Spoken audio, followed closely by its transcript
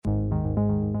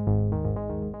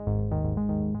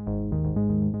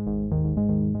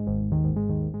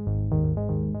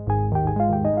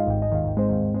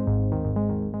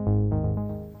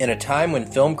In a time when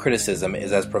film criticism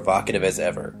is as provocative as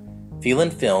ever, Feel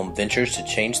and Film ventures to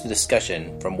change the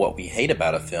discussion from what we hate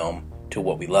about a film to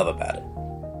what we love about it.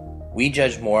 We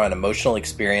judge more on emotional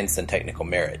experience than technical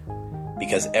merit,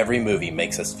 because every movie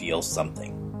makes us feel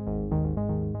something.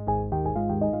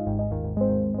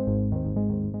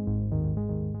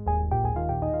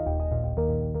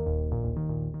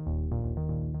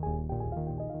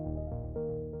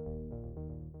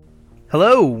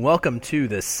 Hello, welcome to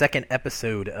the second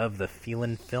episode of the Feel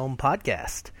and Film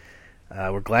podcast.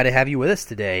 We're glad to have you with us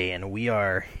today, and we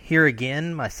are here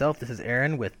again. Myself, this is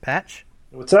Aaron with Patch.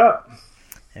 What's up?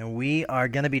 And we are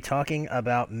going to be talking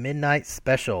about Midnight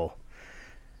Special.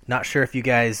 Not sure if you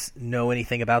guys know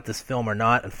anything about this film or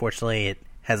not. Unfortunately, it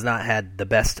has not had the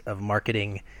best of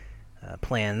marketing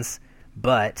plans,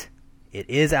 but it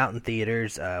is out in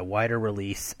theaters, wider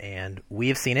release, and we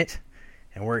have seen it,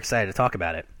 and we're excited to talk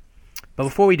about it. But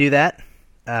before we do that,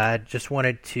 just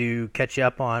wanted to catch you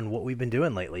up on what we've been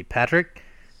doing lately. Patrick,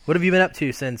 what have you been up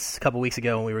to since a couple weeks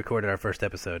ago when we recorded our first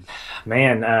episode?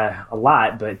 Man, a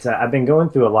lot, but I've been going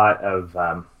through a lot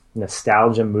of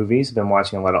nostalgia movies. Been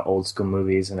watching a lot of old school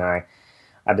movies, and I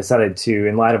decided to,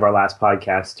 in light of our last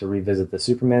podcast, to revisit the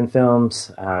Superman films,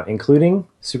 including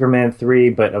Superman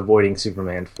 3, but avoiding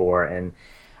Superman 4. And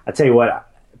I tell you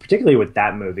what, particularly with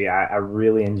that movie, I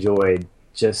really enjoyed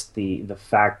just the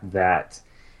fact that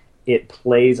it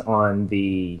plays on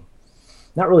the,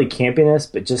 not really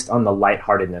campiness, but just on the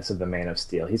lightheartedness of the Man of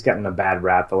Steel. He's gotten a bad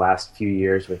rap the last few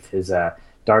years with his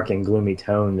dark and gloomy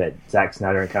tone that Zack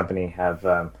Snyder and company have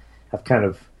kind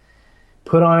of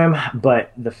put on him.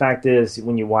 But the fact is,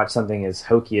 when you watch something as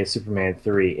hokey as Superman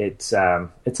 3, it's a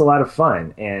lot of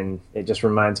fun, and it just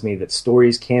reminds me that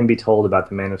stories can be told about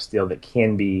the Man of Steel that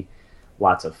can be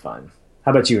lots of fun.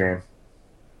 How about you, Aaron?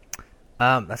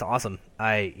 That's awesome.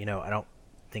 I don't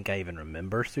think I even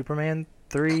remember Superman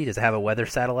 3. Does it have a weather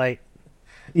satellite?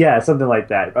 Yeah, something like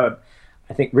that.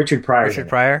 I think Richard Pryor. Richard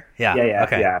Pryor? Yeah.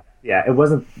 Okay. Yeah. It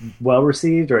wasn't well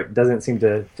received, or it doesn't seem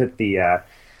to fit the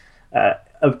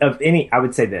of any. I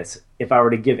would say this: if I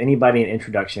were to give anybody an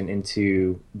introduction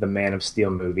into the Man of Steel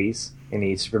movies,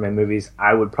 any Superman movies,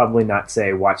 I would probably not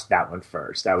say watch that one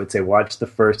first. I would say watch the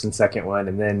first and second one,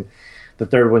 and then the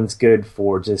third one's good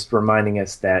for just reminding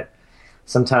us that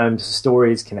sometimes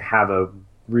stories can have a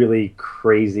really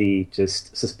crazy,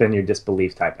 just suspend your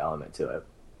disbelief type element to it.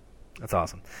 That's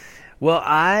awesome. Well,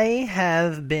 I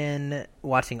have been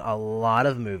watching a lot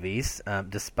of movies,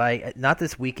 despite, not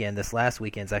this weekend, this last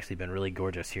weekend's actually been really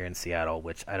gorgeous here in Seattle,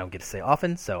 which I don't get to say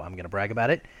often, so I'm going to brag about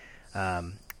it.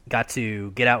 Got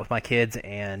to get out with my kids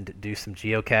and do some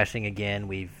geocaching again.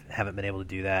 We haven't been able to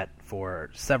do that for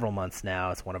several months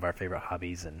now. It's one of our favorite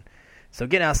hobbies, and so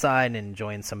getting outside and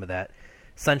enjoying some of that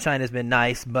sunshine has been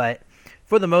nice, but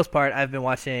for the most part, I've been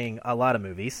watching a lot of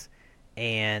movies,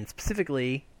 and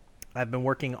specifically, I've been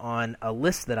working on a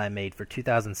list that I made for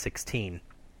 2016.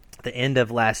 At the end of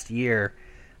last year,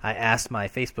 I asked my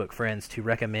Facebook friends to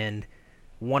recommend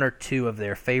one or two of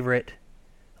their favorite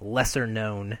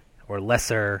lesser-known or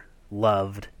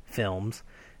lesser-loved films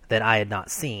that I had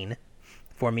not seen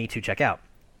for me to check out.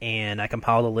 And I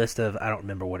compiled a list of, I don't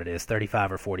remember what it is,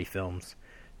 35 or 40 films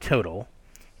total.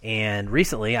 And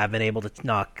recently, I've been able to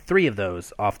knock 3 of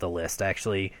those off the list.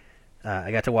 Actually,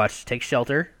 I got to watch Take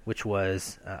Shelter, which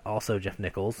was also Jeff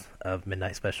Nichols of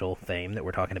Midnight Special fame that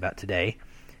we're talking about today.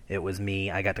 It was me.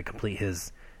 I got to complete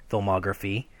his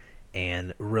filmography,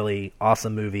 and really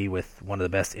awesome movie with one of the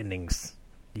best endings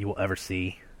you will ever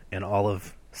see in all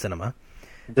of cinema.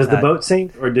 Does the boat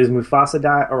sink, or does Mufasa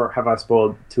die, or have I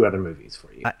spoiled 2 other movies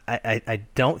for you? I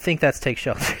don't think that's Take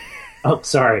Shelter. Oh,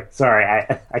 sorry.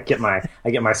 I get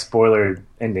my spoiler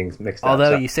endings mixed up.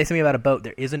 Although you say something about a boat,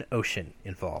 there is an ocean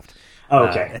involved. Oh,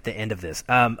 okay. At the end of this.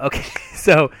 Okay,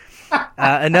 so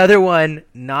another one,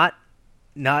 not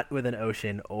with an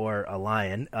ocean or a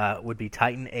lion, would be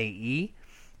Titan AE.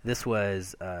 This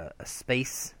was a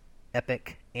space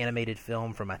epic animated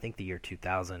film from, I think, the year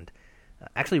 2000.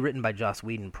 Actually written by Joss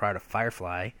Whedon prior to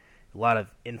Firefly. A lot of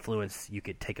influence you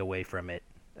could take away from it.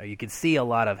 You can see a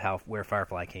lot of where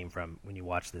Firefly came from when you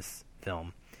watch this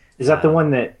film. Is that the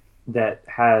one that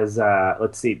has,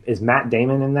 let's see, is Matt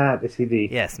Damon in that? Is he the...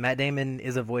 Yes, Matt Damon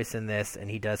is a voice in this, and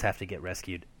he does have to get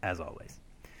rescued, as always.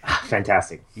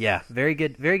 Fantastic. Yeah, very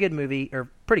good movie,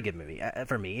 or pretty good movie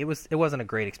for me. It wasn't a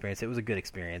great experience. It was a good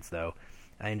experience, though.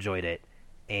 I enjoyed it,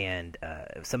 and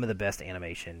some of the best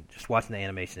animation. Just watching the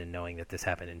animation and knowing that this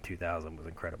happened in 2000 was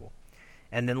incredible.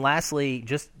 And then lastly,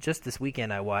 just this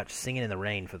weekend, I watched Singing in the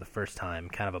Rain for the first time,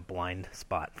 kind of a blind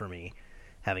spot for me,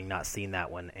 having not seen that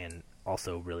one and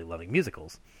also really loving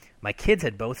musicals. My kids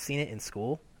had both seen it in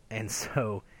school, and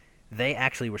so they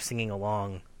actually were singing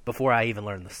along before I even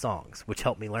learned the songs, which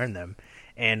helped me learn them.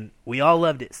 And we all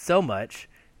loved it so much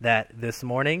that this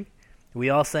morning we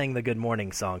all sang the good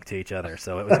morning song to each other.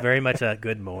 So it was very much a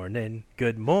good morning,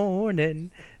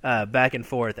 back and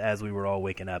forth as we were all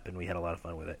waking up, and we had a lot of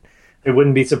fun with it. It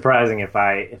wouldn't be surprising if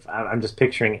I'm just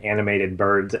picturing animated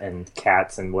birds and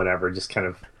cats and whatever just kind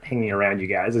of hanging around you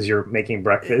guys as you're making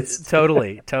breakfast.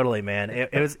 Totally, man.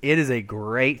 It is a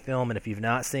great film, and if you've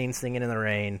not seen Singing in the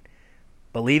Rain,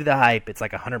 believe the hype. It's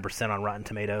like 100% on Rotten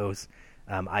Tomatoes.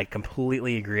 I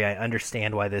completely agree. I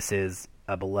understand why this is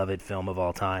a beloved film of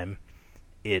all time.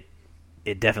 It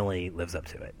definitely lives up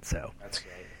to it. So that's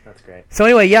great. So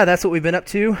anyway, yeah, that's what we've been up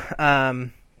to.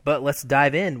 But let's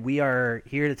dive in. We are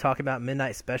here to talk about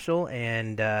Midnight Special.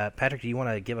 And Patrick, do you want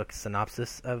to give a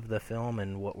synopsis of the film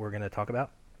and what we're going to talk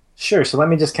about? Sure. So let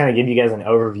me just kind of give you guys an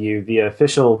overview. The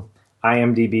official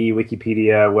IMDb,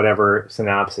 Wikipedia, whatever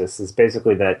synopsis is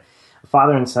basically that a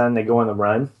father and son, they go on the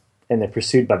run, and they're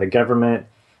pursued by the government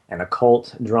and a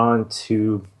cult drawn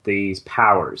to these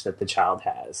powers that the child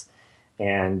has.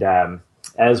 And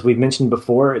as we've mentioned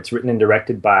before, it's written and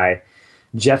directed by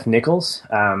Jeff Nichols.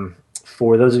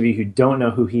 For those of you who don't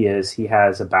know who he is, he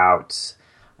has about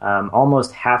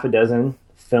almost half a dozen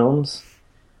films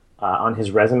on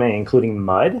his resume, including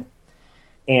Mud.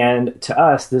 And to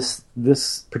us,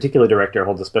 this particular director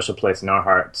holds a special place in our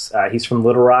hearts. He's from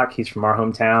Little Rock. He's from our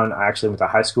hometown. I actually went to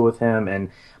high school with him.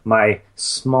 And my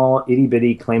small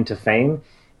itty-bitty claim to fame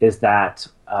is that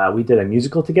we did a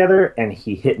musical together, and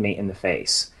he hit me in the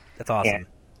face. That's awesome.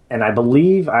 And I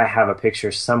believe I have a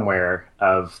picture somewhere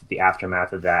of the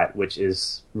aftermath of that, which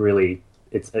is really,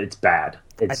 it's bad.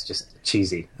 It's just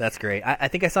cheesy. That's great. I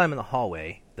think I saw him in the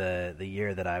hallway the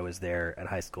year that I was there at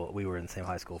high school. We were in the same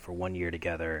high school for 1 year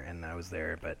together, and I was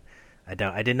there. But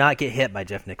I did not get hit by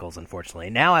Jeff Nichols, unfortunately.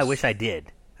 Now I wish I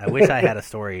did. I wish I had a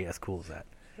story as cool as that.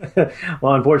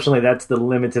 Well, unfortunately, that's the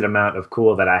limited amount of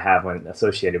cool that I have when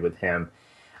associated with him.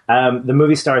 The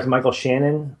movie stars Michael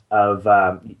Shannon of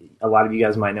a lot of you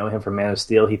guys might know him from Man of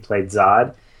Steel. He played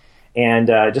Zod. And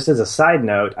just as a side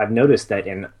note, I've noticed that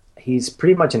he's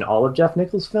pretty much in all of Jeff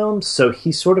Nichols' films. So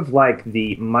he's sort of like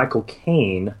the Michael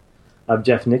Caine of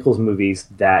Jeff Nichols movies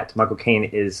that Michael Caine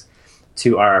is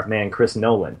to our man Chris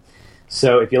Nolan.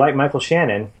 So if you like Michael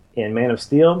Shannon in Man of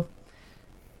Steel,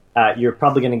 you're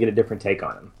probably going to get a different take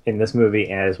on him in this movie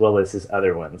as well as his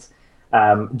other ones.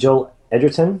 Joel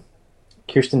Edgerton,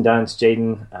 Kirsten Dunst,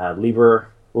 Jaden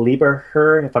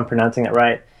Lieberher, if I'm pronouncing it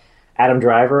right. Adam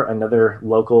Driver, another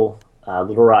local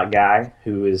Little Rock guy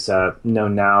who is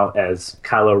known now as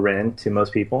Kylo Ren to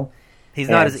most people. He's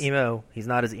not as emo. He's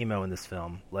not as emo in this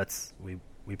film.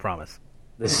 We promise.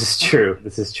 This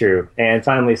is true. And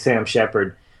finally, Sam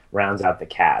Shepard rounds out the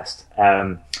cast.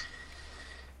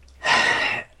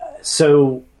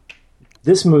 So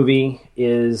this movie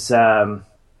is,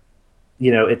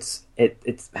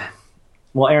 it's.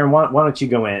 Well, Aaron, why don't you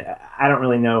go in? I don't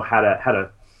really know how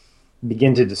to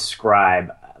begin to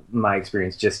describe my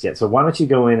experience just yet. So why don't you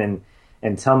go in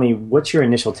and tell me what's your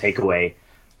initial takeaway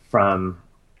from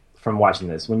watching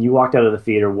this? When you walked out of the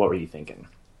theater, what were you thinking?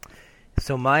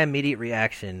 So my immediate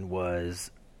reaction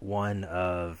was one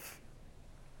of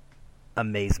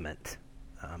amazement.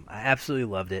 I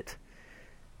absolutely loved it.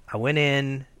 I went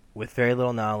in with very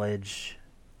little knowledge,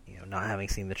 not having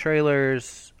seen the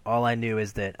trailers. All I knew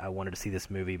is that I wanted to see this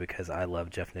movie because I love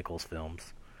Jeff Nichols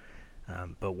films.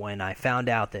 But when I found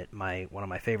out that one of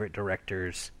my favorite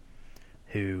directors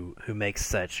who makes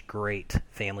such great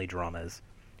family dramas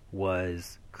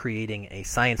was creating a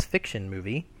science fiction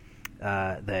movie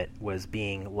that was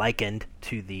being likened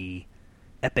to the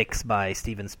epics by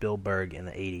Steven Spielberg in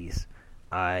the 80s,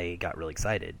 I got really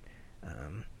excited.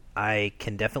 I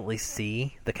can definitely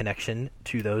see the connection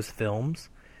to those films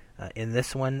in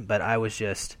this one, but I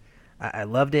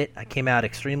loved it. I came out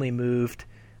extremely moved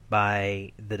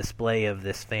by the display of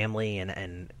this family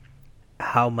and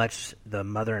how much the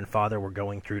mother and father were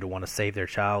going through to want to save their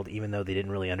child, even though they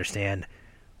didn't really understand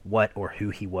what or who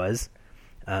he was,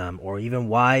 or even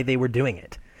why they were doing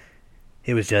it.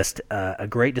 It was just a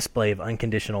great display of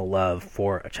unconditional love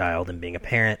for a child, and being a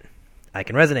parent, I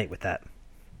can resonate with that.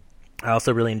 I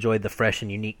also really enjoyed the fresh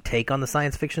and unique take on the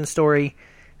science fiction story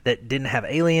that didn't have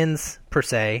aliens, per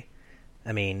se.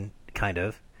 I mean, kind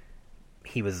of.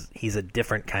 He's a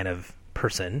different kind of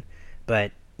person,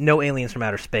 but no aliens from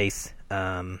outer space,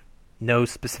 no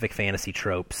specific fantasy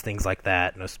tropes, things like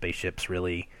that, no spaceships,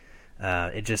 really.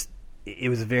 It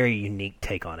was a very unique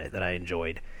take on it that I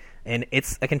enjoyed. And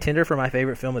it's a contender for my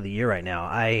favorite film of the year right now.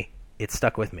 It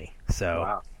stuck with me.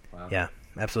 So, Wow. Yeah.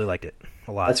 absolutely liked it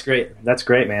a lot. That's great. That's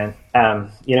great, man.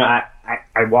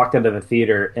 I walked out of the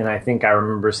theater and I think I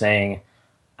remember saying,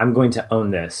 I'm going to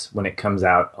own this when it comes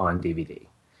out on DVD.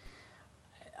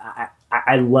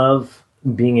 I love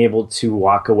being able to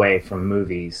walk away from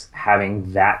movies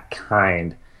having that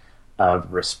kind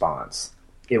of response.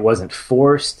 It wasn't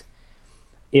forced.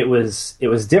 It was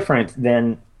different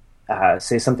than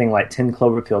say something like 10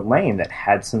 Cloverfield Lane that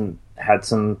had some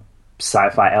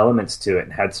sci-fi elements to it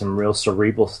and had some real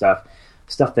cerebral stuff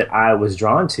that I was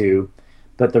drawn to,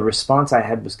 but the response I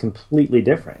had was completely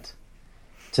different.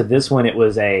 To this one, it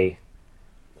was a,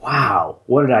 wow,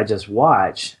 what did I just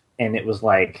watch? And it was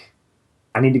like,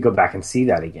 I need to go back and see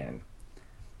that again.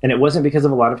 And it wasn't because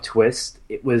of a lot of twists.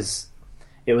 It was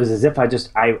as if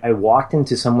I walked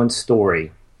into someone's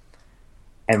story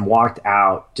and walked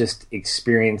out just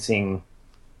experiencing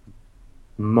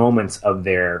moments of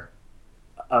their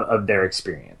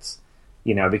experience,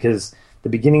 because the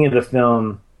beginning of the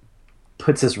film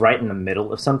puts us right in the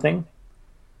middle of something,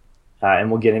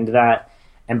 and we'll get into that.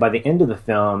 And by the end of the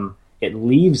film, it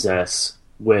leaves us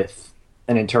with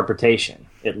an interpretation.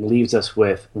 It leaves us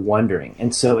with wondering.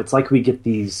 And so it's like we get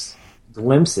these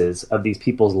glimpses of these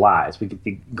people's lives. We get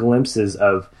the glimpses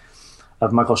of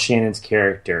Michael Shannon's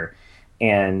character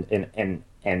and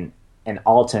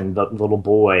Alton, the little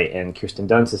boy, and Kirsten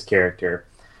Dunst's character.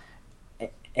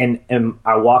 And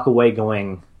I walk away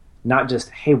going, not just,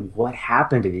 hey, what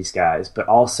happened to these guys, but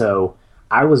also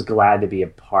I was glad to be a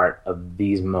part of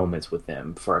these moments with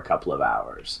them for a couple of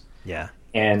hours. Yeah.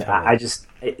 And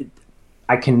totally.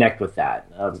 I connect with that.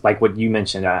 Like what you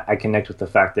mentioned, I connect with the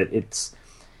fact that it's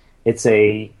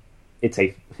a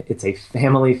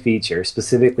family feature,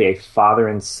 specifically a father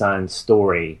and son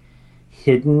story,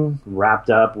 hidden, wrapped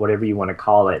up, whatever you want to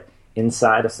call it,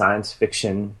 inside a science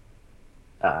fiction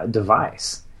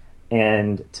device.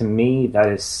 And to me, that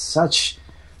is such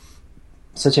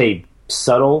a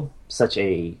subtle, such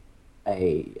a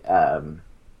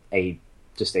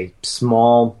just a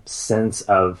small sense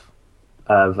of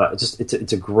just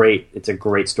it's a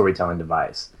great storytelling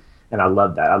device, and I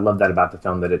love that. I love that about the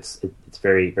film, that it's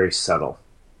very, very subtle.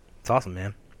 It's awesome,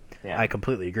 man. Yeah. I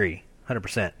completely agree,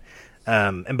 100%.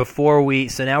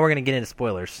 And so now we're going to get into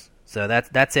spoilers. So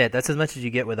that's it. That's as much as you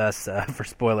get with us for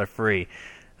spoiler free.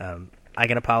 I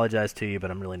can apologize to you,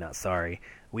 but I'm really not sorry.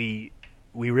 We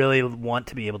really want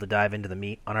to be able to dive into the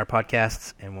meat on our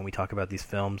podcasts and when we talk about these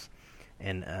films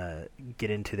and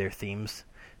get into their themes.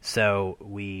 So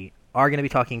we are going to be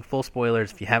talking full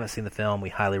spoilers. If you haven't seen the film, we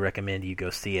highly recommend you go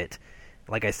see it.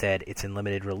 Like I said, it's in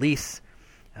limited release,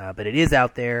 but it is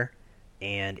out there,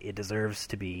 and it deserves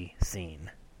to be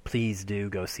seen. Please do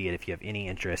go see it if you have any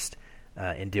interest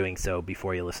in doing so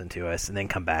before you listen to us, and then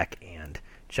come back and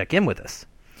check in with us.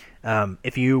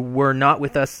 If you were not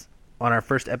with us on our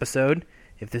first episode,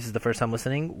 if this is the first time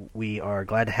listening, we are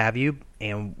glad to have you,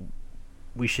 and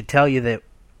we should tell you that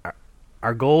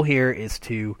our goal here is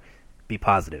to be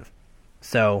positive.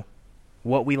 So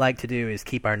what we like to do is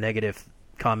keep our negative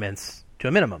comments to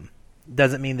a minimum.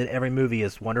 Doesn't mean that every movie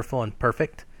is wonderful and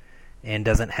perfect and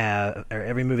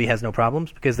every movie has no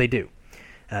problems, because they do.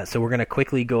 So we're going to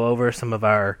quickly go over some of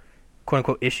our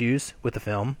quote-unquote issues with the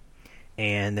film,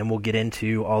 and then we'll get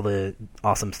into all the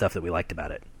awesome stuff that we liked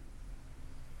about it.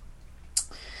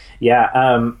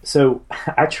 Yeah, so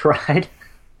I tried,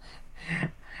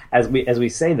 as we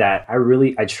say that,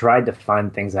 I tried to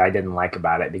find things that I didn't like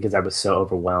about it, because I was so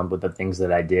overwhelmed with the things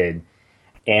that I did.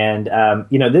 And,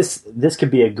 this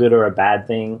could be a good or a bad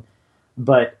thing,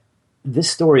 but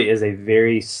this story is a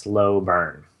very slow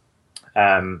burn.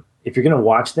 If you're going to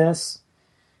watch this,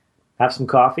 have some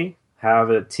coffee, have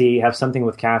a tea, have something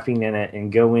with caffeine in it,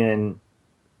 and go in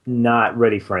not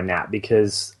ready for a nap,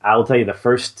 because I'll tell you, the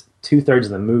first 2/3 of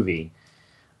the movie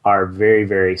are very,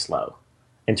 very slow.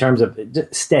 In terms of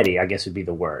steady, I guess would be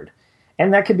the word.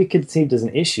 And that could be conceived as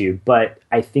an issue, but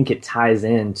I think it ties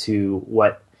into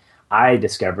what I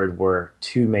discovered were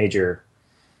two major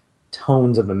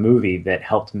tones of the movie that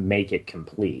helped make it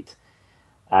complete.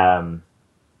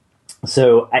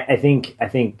 So I think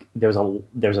there is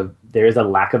a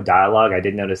lack of dialogue. I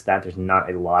did notice that there's not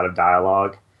a lot of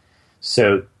dialogue.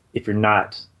 So if you're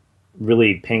not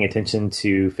really paying attention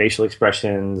to facial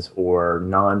expressions or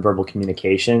nonverbal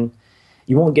communication,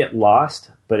 you won't get lost,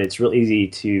 but it's real easy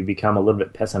to become a little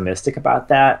bit pessimistic about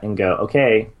that and go,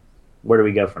 okay, where do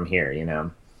we go from here?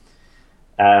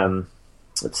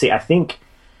 Let's see. I think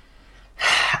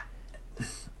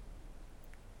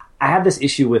I have this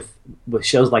issue with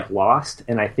shows like Lost,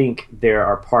 and I think there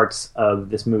are parts of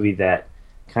this movie that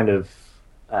kind of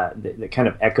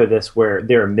echo this, where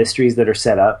there are mysteries that are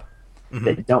set up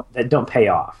that don't pay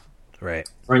off. Right.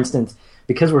 For instance,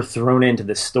 because we're thrown into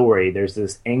this story, there's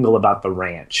this angle about the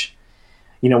ranch.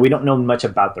 We don't know much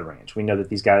about the ranch. We know that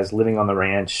these guys living on the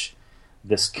ranch,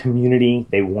 this community,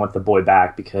 they want the boy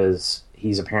back because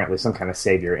he's apparently some kind of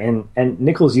savior. And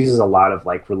Nichols uses a lot of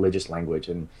like religious language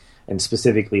and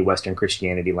specifically Western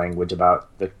Christianity language about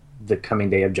the coming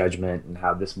day of judgment and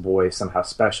how this boy is somehow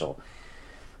special.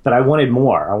 But I wanted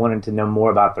more. I wanted to know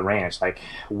more about the ranch. Like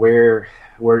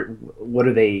what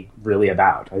are they really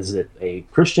about? Is it a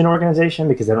Christian organization?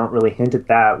 Because they don't really hint at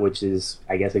that, which is,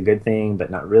 I guess, a good thing, but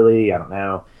not really. I don't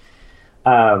know.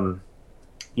 I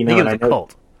think it was a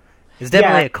cult. It's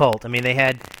definitely a cult. I mean, they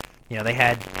had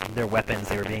their weapons.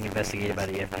 They were being investigated by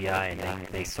the FBI, and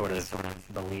they sort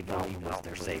of believed Alton was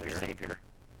their savior.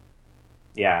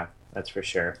 Yeah, that's for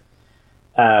sure.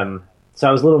 So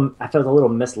I felt a little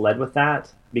misled with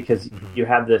that because you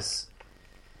have this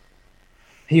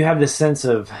sense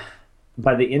of,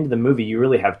 by the end of the movie, you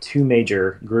really have two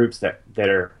major groups that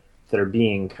are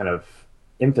being kind of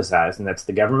emphasized, and that's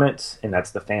the government and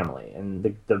that's the family. And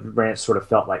the ranch sort of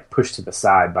felt like pushed to the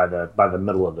side by the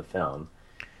middle of the film.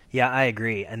 Yeah, I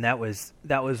agree, and that was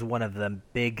one of the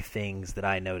big things that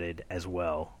I noted as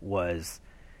well, was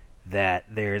that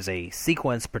there's a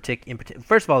sequence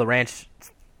first of all,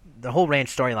 the whole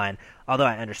ranch storyline, although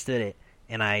I understood it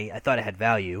and I thought it had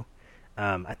value,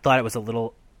 I thought it was a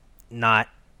little not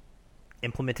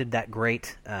implemented that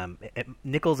great.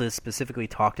 Nichols has specifically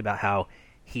talked about how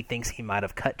he thinks he might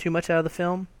have cut too much out of the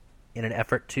film in an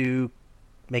effort to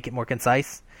make it more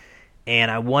concise,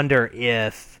 and I wonder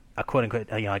if a quote-unquote,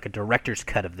 like a director's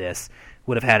cut of this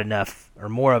would have had enough or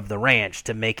more of the ranch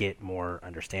to make it more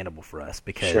understandable for us,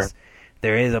 because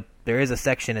there is a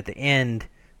section at the end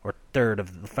or the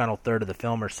final third of the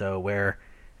film or so where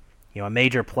a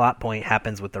major plot point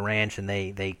happens with the ranch and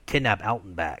they kidnap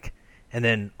Alton back, and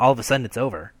then all of a sudden it's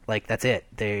over. Like, that's it.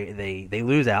 They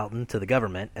lose Alton to the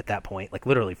government at that point, like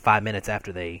literally 5 minutes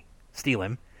after they steal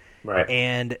him, right?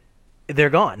 And they're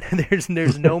gone.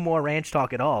 There's no more ranch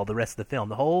talk at all the rest of the film.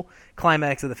 The whole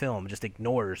climax of the film just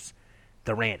ignores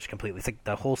the ranch completely. It's like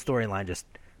the whole storyline just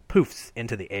poofs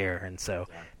into the air, and so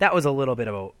that was a little bit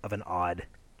of an odd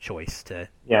choice to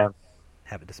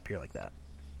have it disappear like that.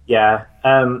 Yeah,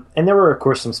 and there were, of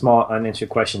course, some small unanswered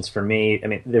questions for me. I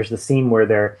mean, there's the scene where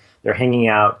they're hanging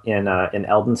out in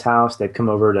Eldon's house. They've come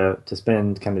over to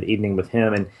spend kind of the evening with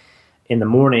him, and in the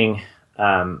morning,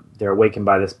 they're awakened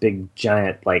by this big,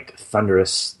 giant, like,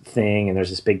 thunderous thing, and there's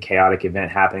this big chaotic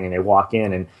event happening, and they walk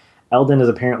in, and Eldon is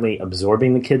apparently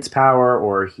absorbing the kid's power,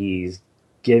 or he's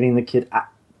giving the kid,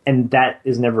 and that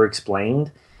is never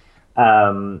explained.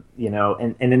 And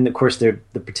then, of course, the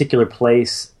particular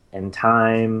place and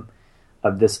time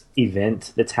of this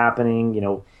event that's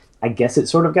happening, I guess it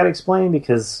sort of got explained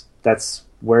because that's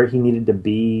where he needed to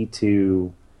be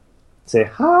to say,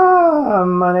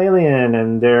 I'm an alien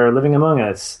and they're living among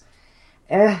us.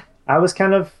 I was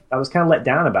kind of let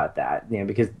down about that,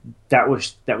 because that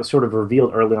was sort of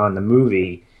revealed early on in the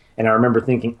movie, and I remember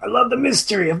thinking, I love the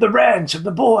mystery of the ranch, of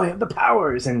the boy, of the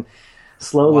powers, and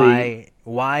slowly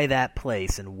why that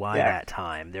place and why that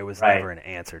time? There was never an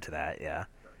answer to that. Yeah.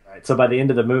 Right. So by the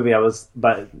end of the movie,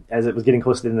 but as it was getting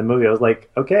closer to the end of the movie, I was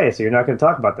like, okay, so you're not going to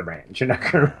talk about the ranch. You're not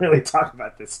going to really talk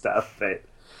about this stuff. But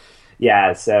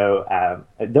yeah, so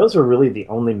those were really the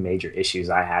only major issues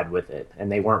I had with it, and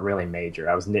they weren't really major.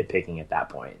 I was nitpicking at that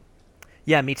point.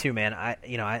 Yeah, me too, man. I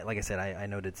like I said, I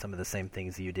noted some of the same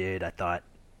things you did. I thought,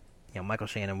 Michael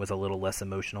Shannon was a little less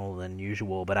emotional than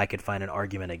usual, but I could find an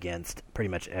argument against pretty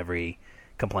much every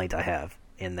complaint I have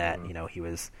in that, he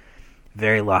was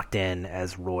very locked in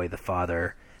as Roy the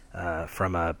father.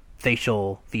 From a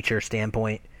facial feature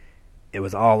standpoint, it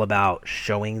was all about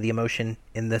showing the emotion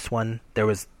in this one. There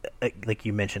was, like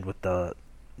you mentioned, with the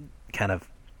kind of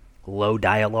low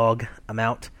dialogue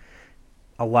amount,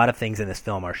 a lot of things in this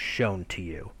film are shown to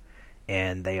you,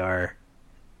 and they are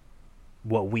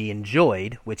what we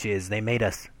enjoyed, which is they made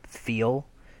us feel,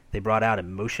 they brought out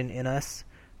emotion in us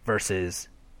versus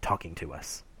talking to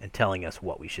us and telling us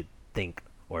what we should think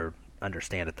or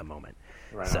understand at the moment.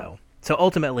 Right. So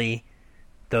ultimately,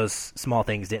 those small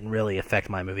things didn't really affect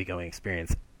my movie-going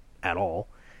experience at all,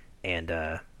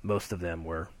 and most of them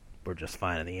were just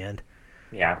fine in the end.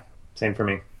 Yeah, same for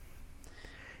me.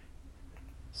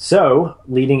 So,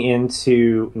 leading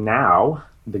into now,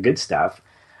 the good stuff,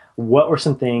 what were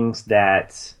some things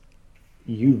that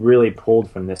you really pulled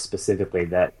from this specifically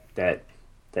that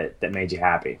made you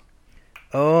happy?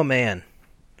 Oh man,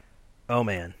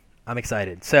 I'm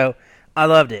excited. So, I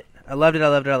loved it. I loved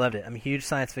it. I'm a huge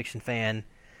science fiction fan.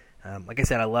 Like I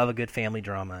said, I love a good family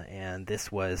drama, and this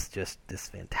was just this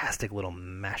fantastic little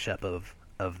mashup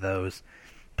of those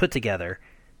put together.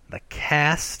 The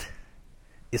cast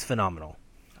is phenomenal.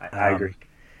 I agree.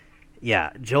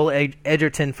 Yeah, Joel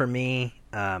Edgerton for me.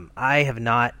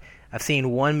 I've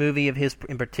seen one movie of his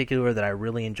in particular that I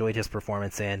really enjoyed his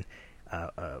performance in,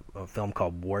 a film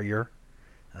called Warrior.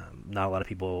 Not a lot of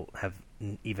people have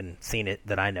even seen it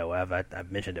that I know of.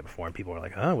 I've mentioned it before, and people were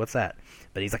like, "Oh, what's that?"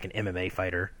 But he's like an MMA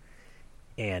fighter,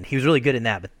 and he was really good in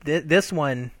that. But this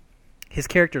one, his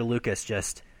character Lucas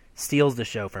just steals the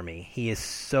show for me. He is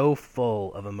so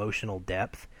full of emotional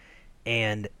depth,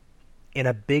 and in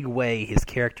a big way, his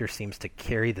character seems to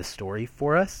carry the story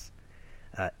for us.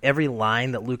 Every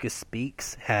line that Lucas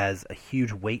speaks has a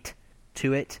huge weight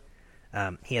to it.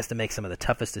 He has to make some of the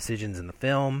toughest decisions in the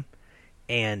film,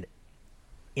 and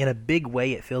in a big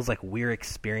way, it feels like we're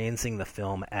experiencing the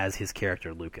film as his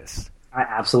character Lucas. I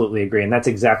absolutely agree, and that's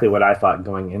exactly what I thought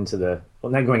going into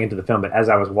not going into the film, but as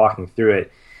I was walking through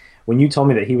it. When you told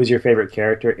me that he was your favorite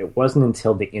character, it wasn't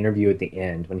until the interview at the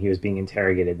end when he was being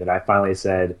interrogated that I finally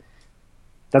said,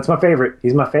 "That's my favorite.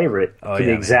 He's my favorite."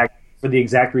 For the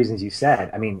exact reasons you said.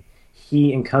 I mean,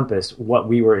 he encompassed what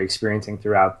we were experiencing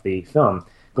throughout the film,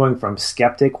 going from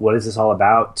skeptic, what is this all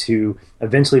about, to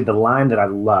eventually the line that I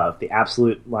love, the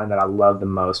absolute line that I love the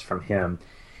most from him,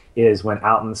 is when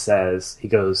Alton says, he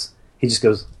just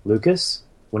goes, "Lucas,"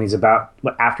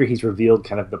 after he's revealed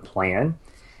kind of the plan,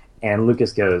 and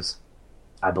Lucas goes,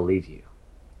 "I believe you."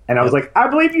 And I was like, "I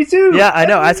believe you too." Yeah, I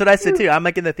know. That's what I said too. I'm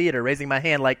like in the theater raising my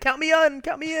hand like, count me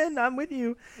in, I'm with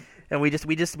you. And we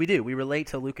do. We relate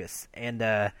to Lucas.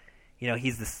 And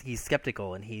he's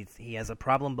skeptical, and he has a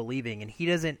problem believing, and he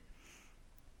doesn't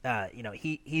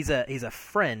he's a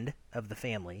friend of the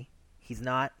family. He's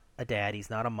not a dad, he's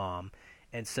not a mom.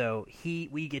 And so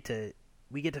we get to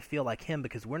feel like him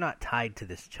because we're not tied to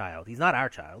this child. He's not our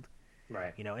child.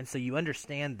 Right. And so you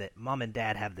understand that mom and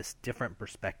dad have this different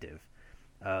perspective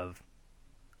of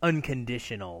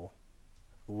unconditional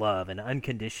love and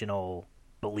unconditional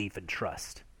belief and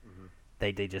trust. Mm-hmm.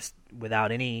 They just,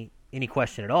 without any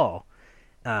question at all.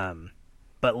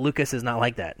 But Lucas is not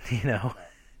like that, Yeah.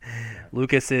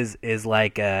 Lucas is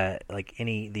like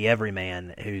the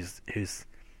everyman he's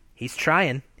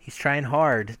trying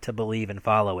hard to believe and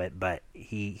follow it, but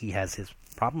he has his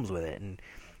problems with it, and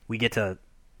we get to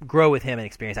grow with him and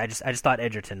experience. I just thought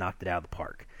Edgerton knocked it out of the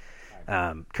park.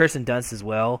 Kirsten Dunst as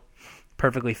well,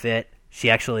 perfectly fit.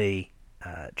 She actually,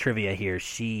 trivia here,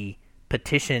 she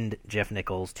petitioned Jeff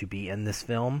Nichols to be in this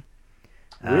film.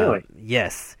 Really?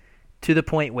 Yes. To the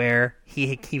point where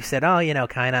he said, "Oh,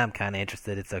 I'm kind of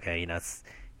interested. It's okay."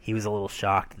 He was a little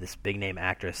shocked this big name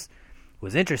actress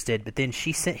was interested, but then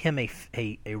she sent him a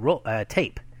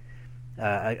tape,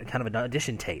 kind of an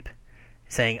audition tape,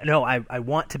 saying, "No, I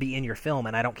want to be in your film,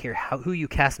 and I don't care who you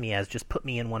cast me as. Just put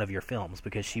me in one of your films,"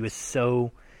 because she was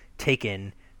so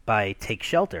taken by Take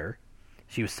Shelter,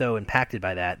 she was so impacted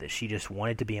by that she just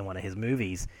wanted to be in one of his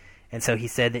movies. And so he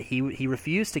said that he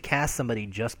refused to cast somebody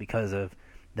just because of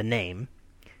the name,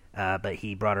 but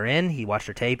he brought her in, he watched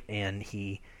her tape, and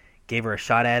he gave her a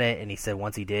shot at it, and he said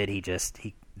once he did,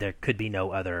 there could be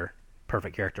no other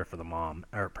perfect character for the mom,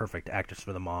 or perfect actress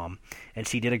for the mom, and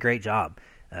she did a great job.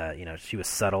 She was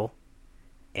subtle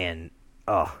and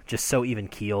just so even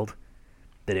keeled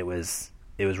that it was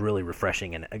really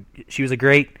refreshing, and she was a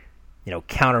great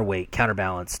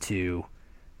counterbalance to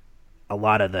a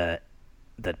lot of the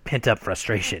pent up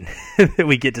frustration that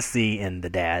we get to see in the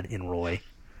dad, in Roy.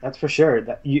 That's for sure.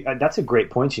 That's a great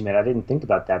point you made. I didn't think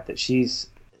about that. That she's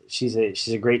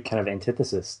a great kind of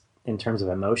antithesis in terms of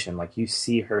emotion. Like, you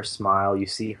see her smile, you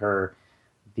see her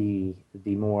the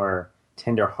more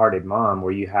tender-hearted mom,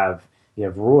 where you have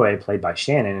Roy played by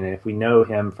Shannon, and if we know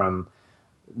him from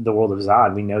The World of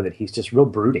Zod, we know that he's just real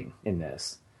brooding in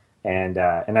this. And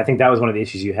I think that was one of the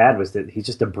issues you had, was that he's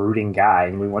just a brooding guy,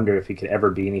 and we wonder if he could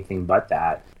ever be anything but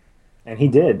that. And he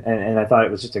did, and I thought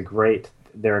it was just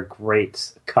they're a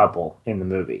great couple in the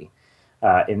movie,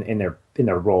 in their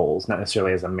roles, not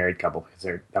necessarily as a married couple, because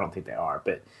I don't think they are,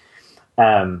 but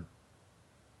I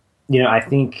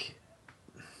think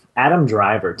Adam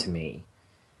Driver, to me,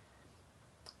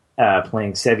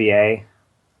 playing Sevier,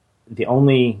 the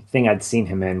only thing I'd seen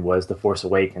him in was The Force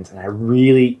Awakens, and I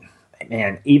really,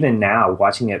 man, even now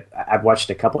watching it, I've watched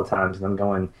it a couple of times, and I'm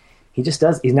going, he's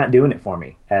not doing it for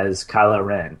me as Kylo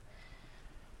Ren.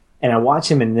 And I watch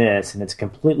him in this, and it's a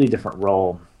completely different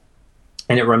role.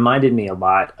 And it reminded me a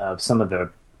lot of some of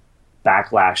the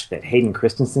backlash that Hayden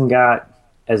Christensen got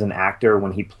as an actor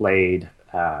when he played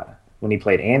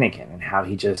Anakin, and how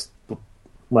he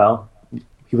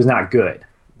was not good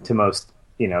to most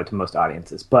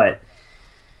audiences. But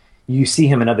you see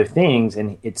him in other things,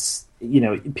 and it's,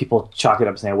 people chalk it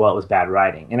up saying, well, it was bad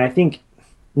writing. And I think,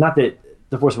 not that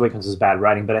The Force Awakens was bad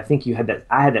writing, but I think you had that.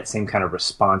 I had that same kind of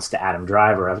response to Adam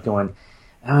Driver. I was going,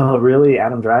 "Oh, really,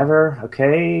 Adam Driver?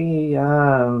 Okay,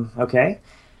 okay."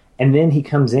 And then he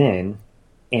comes in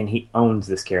and he owns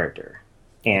this character,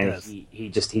 and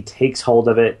he takes hold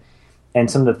of it. And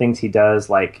some of the things he does,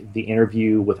 like the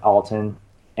interview with Alton,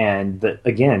 and the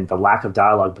lack of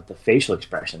dialogue, but the facial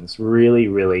expressions, really,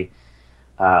 really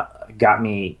got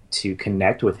me to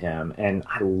connect with him, and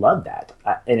I love that.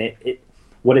 And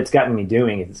what it's gotten me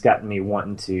doing is it's gotten me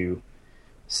wanting to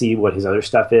see what his other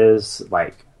stuff is,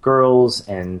 like Girls,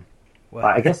 and Well,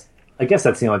 I guess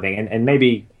that's the only thing, and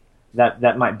maybe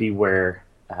that might be where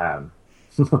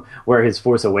where his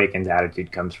Force Awakens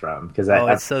attitude comes from, because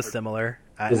it's so similar.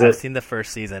 I've seen the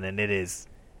first season, and it is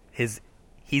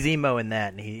he's emo in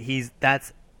that, and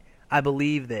I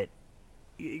believe that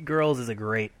Girls is a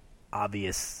great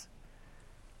obvious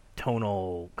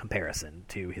tonal comparison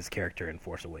to his character in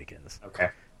Force Awakens. Okay.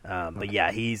 But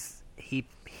yeah, he's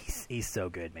so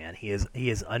good, man. He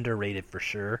is underrated for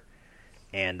sure,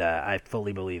 and I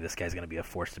fully believe this guy's going to be a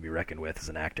force to be reckoned with as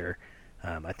an actor.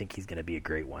 I think he's going to be a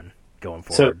great one going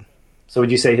forward. So would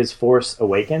you say his Force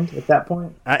awakened at that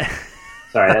point?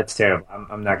 Sorry, that's terrible.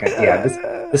 I'm not going to...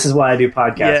 Yeah, this is why I do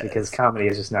podcasts, because comedy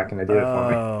is just not going to do it for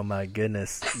me. Oh, my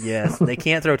goodness. Yes, they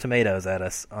can't throw tomatoes at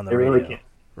us on the radio. They really can't.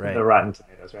 Right. The Rotten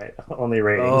Tomatoes, right? Only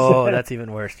ratings. Oh, that's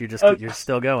even worse. You're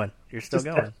still going. You're still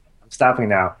going. I'm stopping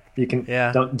now. You can...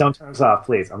 Yeah. Don't turn us off,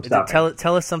 please. I'm stopping.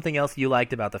 Tell us something else you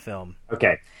liked about the film.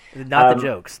 Okay. Not the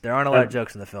jokes. There aren't a lot of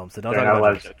jokes in the film, so don't talk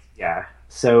about jokes. Yeah.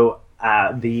 So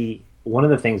one of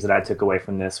the things that I took away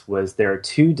from this was there are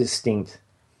two distinct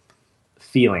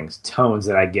feelings, tones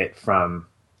that I get from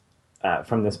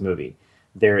this movie.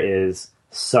 There is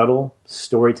subtle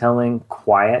storytelling,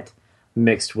 quiet,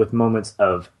 mixed with moments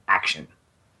of action,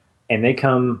 and they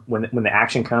come when the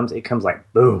action comes. It comes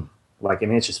like boom,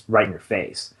 it's just right in your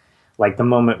face. Like the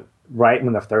moment right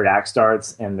when the third act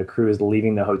starts and the crew is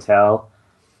leaving the hotel,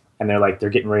 and they're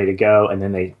getting ready to go, and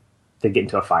then they get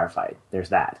into a firefight. There's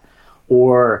that,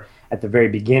 or at the very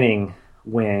beginning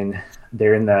when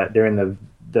they're in the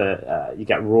you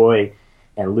got Roy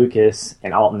and Lucas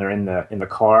and Alton. They're in the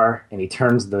car, and he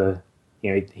turns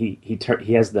he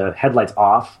has the headlights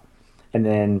off, and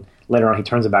then later on he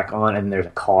turns it back on, and there's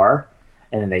a car,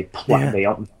 and then they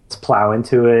plow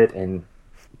into it, and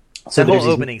so the whole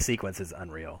opening sequence is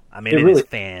unreal. I mean, it is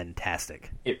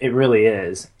fantastic. It really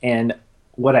is. And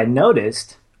what I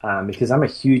noticed, because I'm a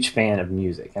huge fan of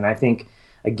music, and I think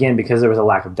again because there was a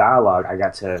lack of dialogue, I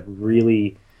got to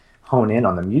really hone in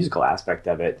on the musical aspect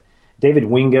of it. David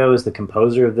Wingo is the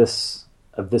composer of this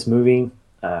movie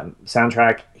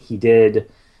soundtrack.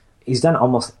 He's done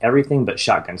almost everything but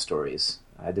Shotgun Stories.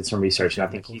 I did some research, and I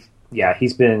think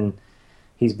he's been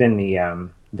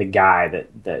the guy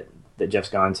that Jeff's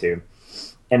gone to.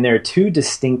 And there are two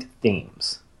distinct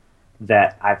themes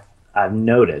that I've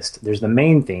noticed. There's the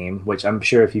main theme, which I'm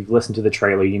sure if you've listened to the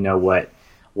trailer, you know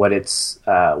what it's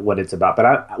about.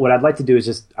 But what I'd like to do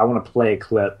is I want to play a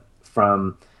clip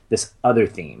from this other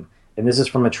theme, and this is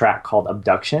from a track called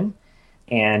Abduction,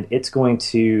 and it's going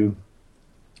to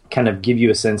kind of give you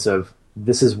a sense of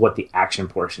this is what the action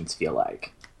portions feel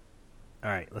like. All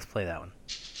right, let's play that one.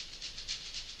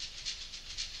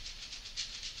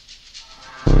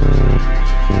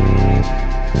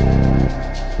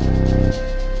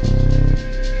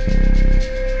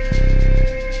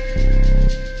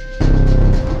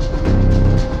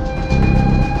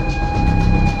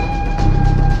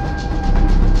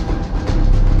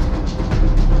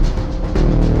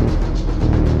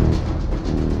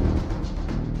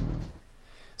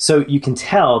 So you can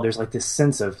tell there's like this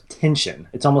sense of tension.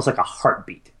 It's almost like a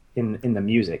heartbeat in the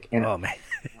music. And oh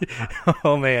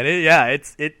man,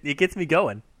 it gets me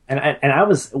going. And I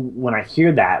was when I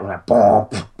hear that, when I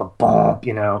bump,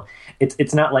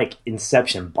 it's not like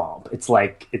Inception bump. It's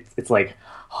like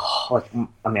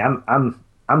I mean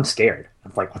I'm scared.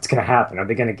 I'm like, what's gonna happen? Are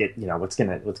they gonna get what's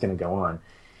gonna go on?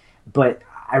 But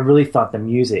I really thought the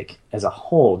music as a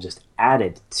whole just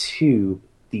added to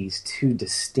these two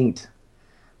distinct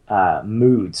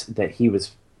moods that he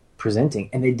was presenting,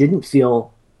 and they didn't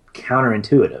feel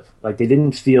counterintuitive. Like they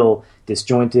didn't feel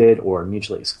disjointed or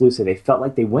mutually exclusive. They felt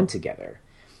like they went together,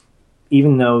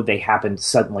 even though they happened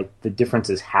suddenly. The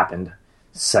differences happened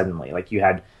suddenly. Like you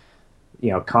had,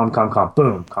 calm, calm, calm,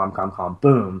 boom, calm, calm, calm,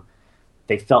 boom.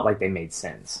 They felt like they made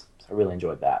sense. So I really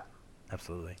enjoyed that.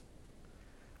 Absolutely.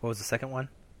 What was the second one?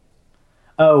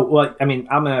 Oh, well, I mean,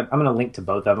 I'm gonna link to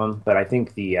both of them, but I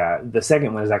think the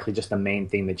second one is actually just the main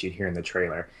theme that you'd hear in the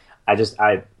trailer.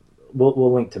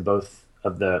 We'll link to both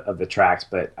of the tracks,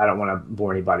 but I don't want to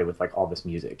bore anybody with like all this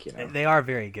music. You know, They are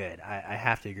very good. I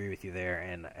have to agree with you there.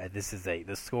 And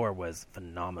the score was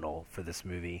phenomenal for this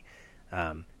movie.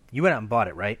 You went out and bought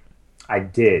it, right? I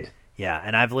did. Yeah,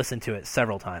 and I've listened to it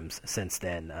several times since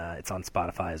then. It's on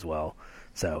Spotify as well.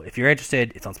 So if you're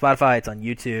interested, it's on Spotify, it's on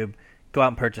YouTube. Go out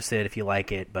and purchase it if you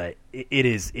like it. But it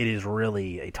is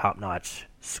really a top-notch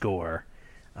score,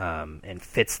 and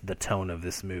fits the tone of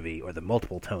this movie, or the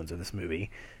multiple tones of this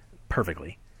movie,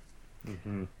 perfectly.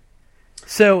 Mm-hmm.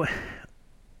 So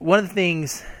one of the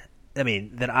things,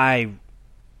 that I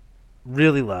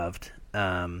really loved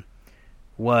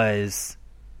was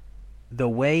the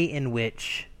way in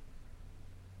which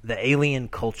the alien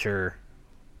culture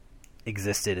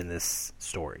existed in this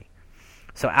story.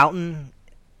 So Alton,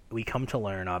 we come to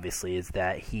learn, obviously, is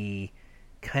that he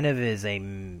kind of is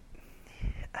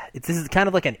this is kind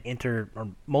of like an or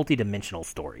multi-dimensional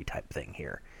story type thing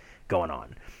here going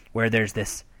on, where there's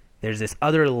this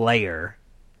other layer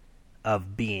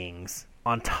of beings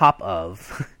on top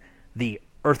of the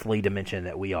earthly dimension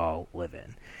that we all live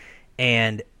in.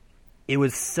 And it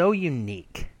was so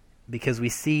unique because we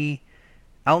see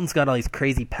Alton's got all these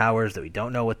crazy powers that we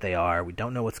don't know what they are. We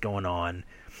don't know what's going on.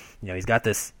 He's got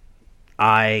this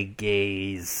eye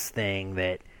gaze thing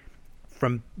that,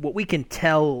 from what we can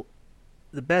tell,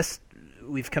 the best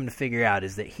we've come to figure out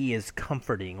is that he is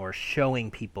comforting or showing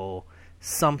people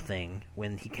something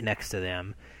when he connects to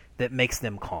them that makes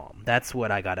them calm. That's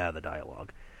what I got out of the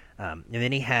dialogue. And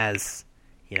then he has,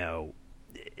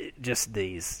 just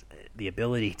the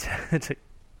ability to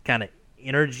kind of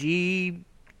energy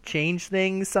change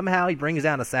things somehow. He brings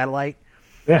down a satellite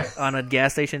on a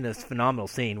gas station. This phenomenal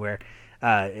scene where,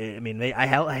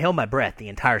 I held my breath the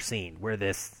entire scene where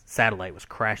this satellite was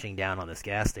crashing down on this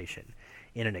gas station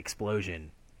in an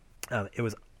explosion. It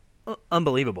was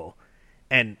unbelievable.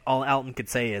 And all Alton could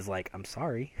say is like, "I'm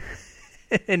sorry."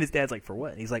 And his dad's like, "For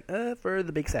what?" And he's like, "For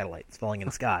the big satellites falling in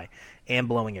the sky and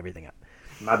blowing everything up."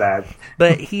 My bad.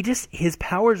 But his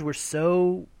powers were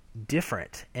so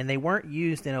different, and they weren't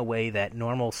used in a way that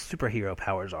normal superhero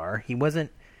powers are. He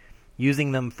wasn't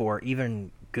using them for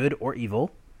even good or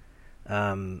evil.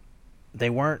 They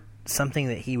weren't something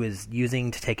that he was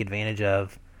using to take advantage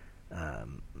of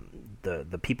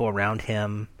the people around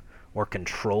him or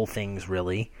control things,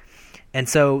 really. And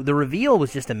so the reveal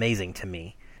was just amazing to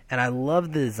me. And I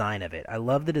love the design of it. I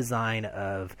love the design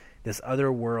of this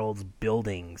other world's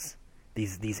buildings,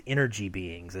 these energy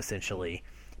beings, essentially.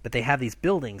 But they have these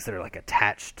buildings that are like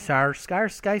attached to our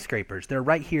skyscrapers. They're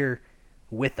right here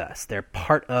with us. They're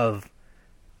part of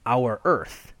our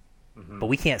Earth. Mm-hmm. But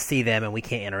we can't see them and we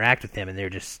can't interact with them, and they're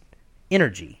just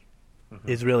energy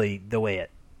is really the way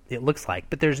it looks like.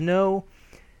 But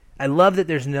I love that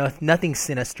there's nothing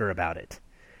sinister about it.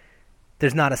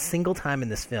 There's not a single time in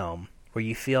this film where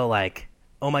you feel like,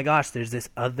 oh my gosh, there's this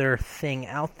other thing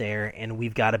out there and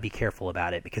we've got to be careful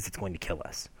about it because it's going to kill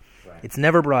us. Right. It's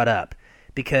never brought up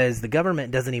because the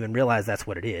government doesn't even realize that's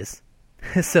what it is.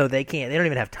 So they don't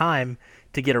even have time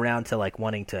to get around to like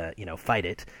wanting to, fight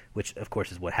it, which of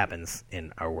course is what happens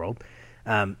in our world.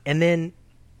 And then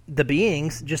the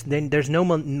beings, there's no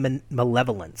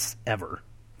malevolence ever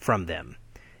from them.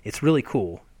 It's really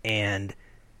cool. And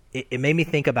it made me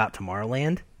think about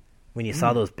Tomorrowland when you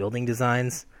saw those building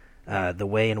designs, the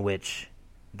way in which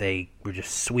they were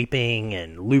just sweeping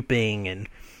and looping, and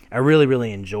I really,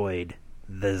 really enjoyed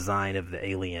the design of the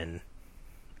alien.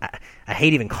 I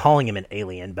hate even calling him an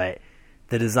alien, but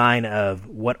the design of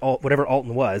whatever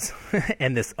Alton was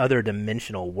and this other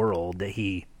dimensional world that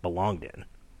he belonged in.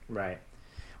 Right.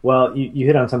 Well, you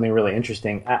hit on something really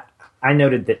interesting. I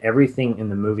noted that everything in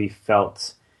the movie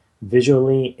felt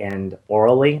visually and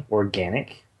orally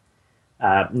organic.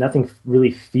 Nothing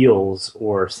really feels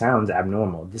or sounds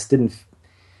abnormal. This didn't,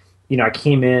 I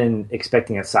came in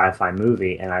expecting a sci-fi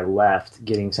movie and I left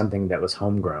getting something that was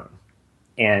homegrown.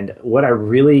 And what I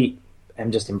really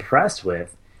am just impressed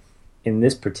with in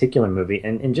this particular movie,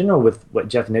 and in general with what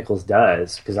Jeff Nichols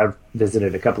does, because I've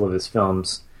visited a couple of his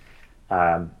films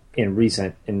in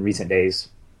recent days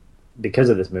because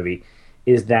of this movie,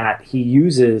 is that he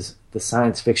uses the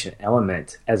science fiction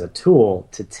element as a tool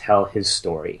to tell his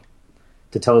story,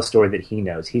 to tell a story that he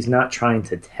knows. He's not trying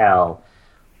to tell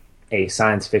a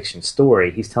science fiction story.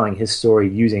 He's telling his story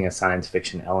using a science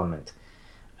fiction element.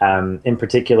 In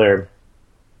particular,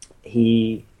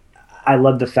 I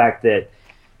love the fact that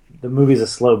the movie's a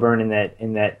slow burn in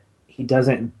that he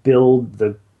doesn't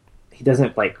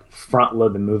like front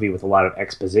load the movie with a lot of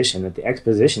exposition, that the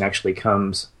exposition actually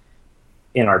comes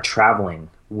in our traveling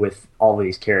with all of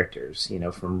these characters,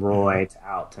 from Roy to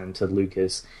Alton to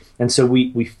Lucas. And so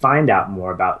we find out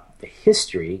more about the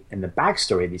history and the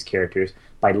backstory of these characters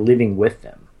by living with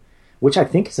them, which I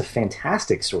think is a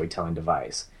fantastic storytelling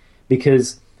device.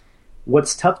 Because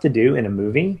what's tough to do in a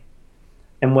movie,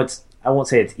 and what's, I won't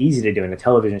say it's easy to do in a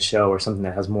television show or something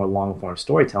that has more long-form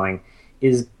storytelling,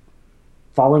 is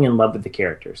falling in love with the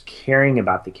characters, caring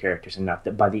about the characters enough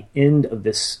that by the end of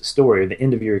this story, or the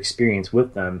end of your experience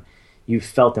with them, you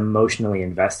felt emotionally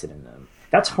invested in them.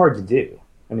 That's hard to do.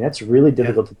 I mean, that's really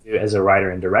difficult to do as a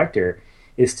writer and director,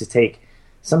 is to take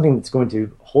something that's going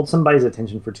to hold somebody's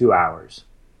attention for 2 hours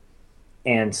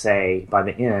and say, by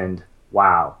the end,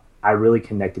 wow, I really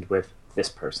connected with this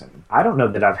person. I don't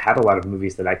know that I've had a lot of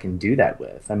movies that I can do that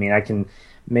with. I mean, I can,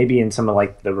 maybe in some of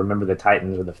like the Remember the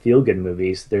Titans or the feel-good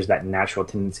movies, there's that natural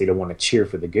tendency to want to cheer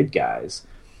for the good guys.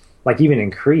 Like even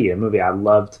in Creed, a movie I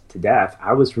loved to death,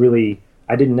 I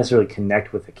didn't necessarily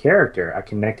connect with the character. I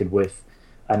connected with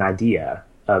an idea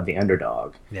of the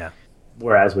underdog. Yeah.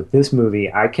 Whereas with this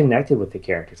movie, I connected with the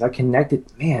characters. I connected,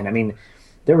 man, I mean,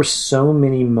 there were so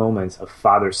many moments of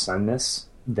father-sonness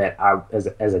that I,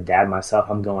 as a dad myself,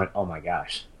 I'm going, oh my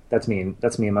gosh, that's me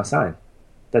and my son.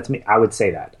 That's me. I would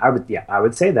say that. I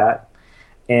would say that.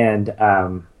 And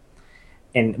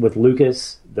with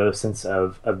Lucas, the sense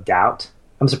of doubt.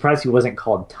 I'm surprised he wasn't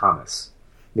called Thomas,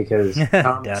 because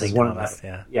Thomas is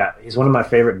he's one of my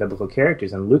favorite biblical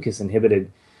characters, and Lucas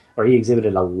exhibited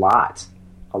a lot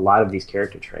of these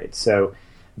character traits. So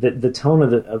the tone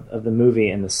of the movie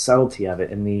and the subtlety of it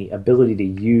and the ability to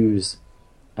use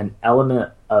an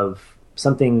element of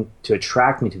something to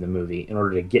attract me to the movie in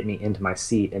order to get me into my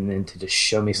seat and then to just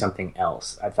show me something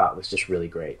else, I thought was just really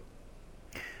great.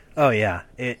 Oh yeah,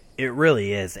 it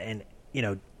really is. And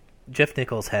Jeff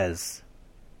Nichols has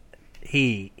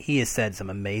said some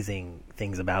amazing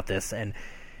things about this, and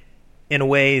in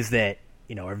ways that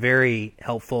are very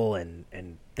helpful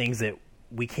and things that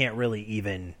we can't really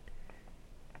even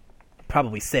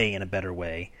probably say in a better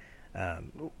way.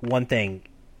 One thing,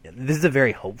 this is a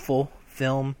very hopeful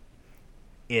film.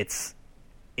 It's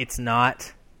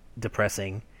not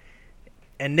depressing.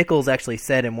 And Nichols actually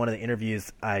said in one of the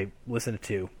interviews I listened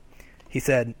to, he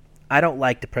said, "I don't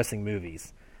like depressing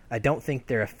movies. I don't think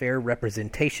they're a fair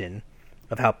representation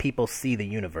of how people see the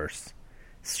universe.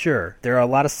 Sure, there are a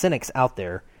lot of cynics out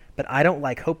there, but I don't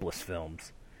like hopeless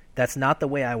films. That's not the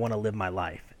way I want to live my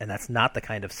life, and that's not the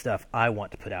kind of stuff I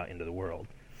want to put out into the world."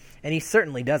 And he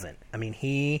certainly doesn't. I mean,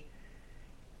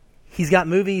 he's got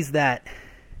movies that,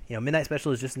 Midnight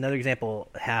Special is just another example,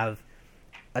 have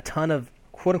a ton of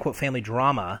quote-unquote family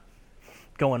drama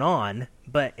going on,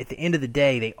 but at the end of the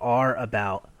day, they are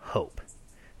about hope.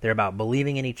 They're about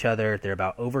believing in each other. They're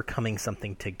about overcoming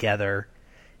something together,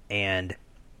 and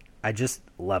I just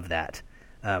love that.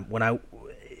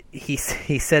 He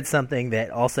said something that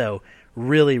also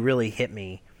really, really hit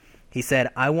me. He said,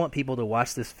 "I want people to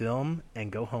watch this film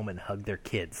and go home and hug their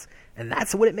kids." And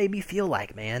that's what it made me feel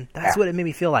like, man. That's what it made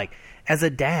me feel like. As a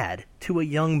dad to a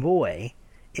young boy,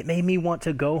 it made me want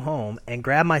to go home and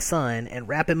grab my son and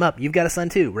wrap him up. You've got a son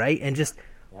too, right? And just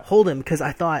hold him, because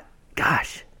I thought,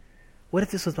 gosh, what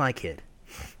if this was my kid?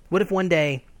 What if one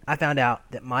day I found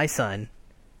out that my son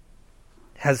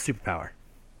has a superpower?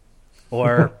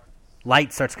 Or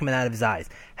light starts coming out of his eyes.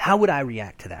 How would I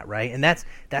react to that, right? And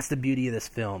that's the beauty of this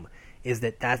film, is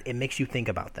that it makes you think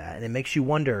about that, and it makes you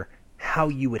wonder how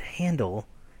you would handle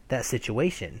that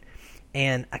situation.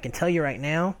 And I can tell you right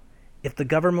now, if the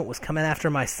government was coming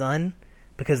after my son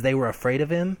because they were afraid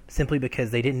of him, simply because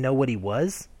they didn't know what he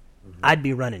was, I'd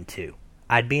be running too.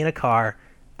 I'd be in a car,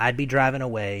 I'd be driving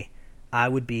away, I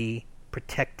would be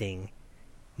protecting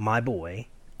my boy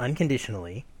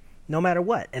unconditionally, no matter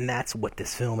what. And that's what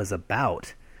this film is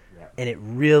about. Yeah. And it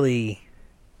really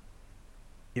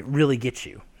gets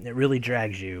you. It really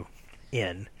drags you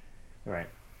in. Right.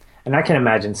 And I can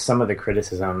imagine some of the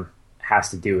criticism has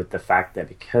to do with the fact that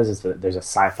because there's a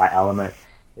sci-fi element,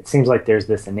 it seems like there's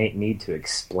this innate need to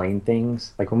explain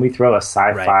things. Like when we throw a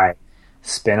sci-fi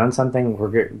spin on something, we're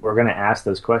going to ask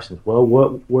those questions. Well,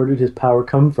 where did his power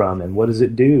come from, and what does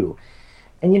it do?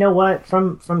 And you know what?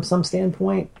 From some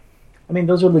standpoint, I mean,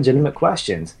 those are legitimate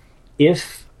questions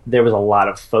if there was a lot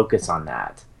of focus on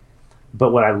that.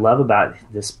 But what I love about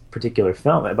this particular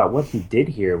film, about what he did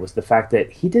here, was the fact that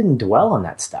he didn't dwell on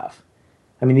that stuff.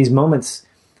 I mean, these moments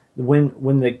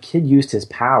when the kid used his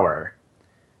power,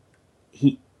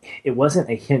 it wasn't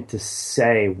a hint to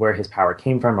say where his power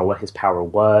came from or what his power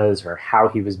was or how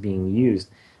he was being used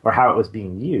or how it was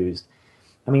being used.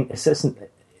 I mean,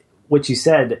 what you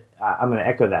said, I'm going to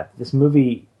echo that. This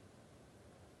movie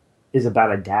is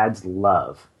about a dad's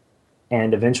love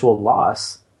and eventual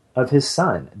loss of his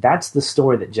son. That's the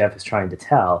story that Jeff is trying to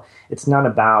tell. It's not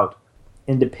about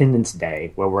Independence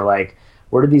Day, where we're like,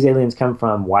 where did these aliens come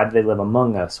from? Why do they live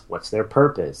among us? What's their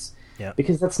purpose? Yeah.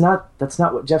 Because that's not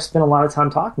what Jeff spent a lot of time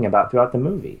talking about throughout the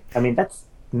movie. I mean, that's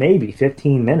maybe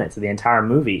 15 minutes of the entire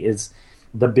movie is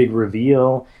the big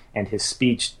reveal and his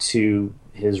speech to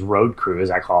his road crew, as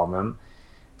I call them.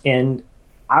 And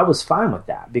I was fine with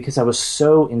that because I was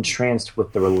so entranced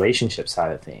with the relationship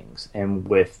side of things and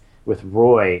with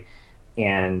Roy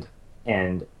and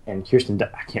Kirsten.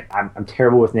 I'm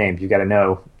terrible with names. You got to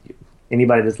know.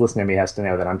 Anybody that's listening to me has to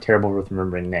know that I'm terrible with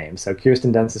remembering names. So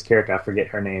Kirsten Dunst's character, I forget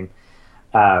her name,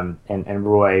 and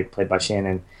Roy, played by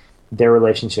Shannon, their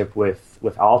relationship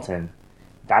with Alton,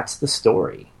 that's the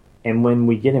story. And when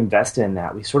we get invested in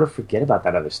that, we sort of forget about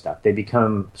that other stuff. They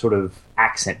become sort of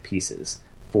accent pieces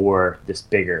for this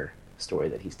bigger story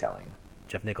that he's telling.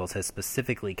 Jeff Nichols has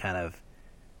specifically kind of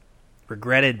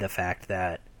regretted the fact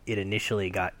that it initially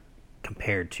got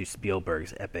compared to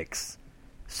Spielberg's epics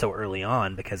so early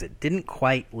on because it didn't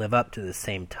quite live up to the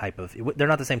same type of... They're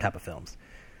not the same type of films.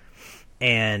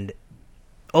 And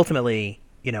ultimately,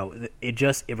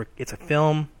 it's a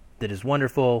film that is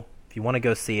wonderful. If you want to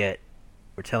go see it,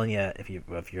 we're telling you,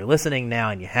 if you're listening now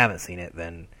and you haven't seen it,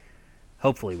 then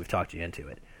hopefully we've talked you into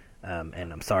it.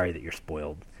 And I'm sorry that you're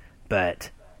spoiled, but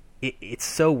it's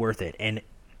so worth it. And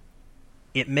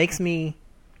it makes me...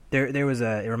 It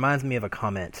reminds me of a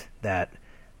comment that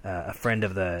a friend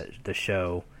of the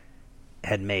show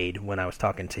had made when I was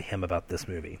talking to him about this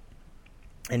movie.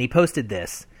 And he posted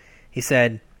this. He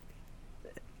said,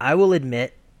 "I will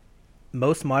admit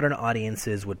most modern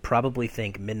audiences would probably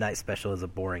think Midnight Special is a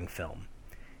boring film.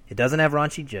 It doesn't have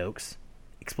raunchy jokes,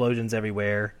 explosions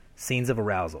everywhere, scenes of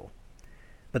arousal.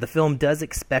 But the film does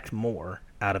expect more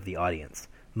out of the audience,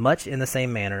 much in the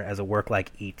same manner as a work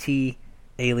like E.T.,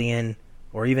 Alien,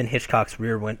 or even Hitchcock's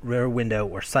Rear Window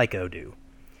or Psycho do.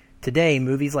 Today,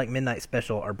 movies like Midnight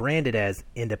Special are branded as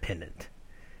independent.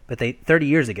 But 30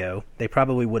 years ago, they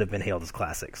probably would have been hailed as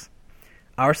classics.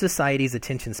 Our society's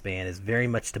attention span is very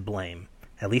much to blame,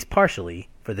 at least partially,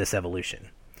 for this evolution."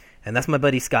 And that's my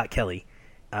buddy Scott Kelly.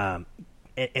 And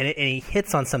he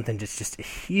hits on something just a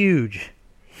huge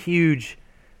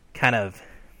kind of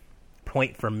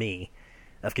point for me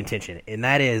of contention. And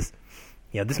that is,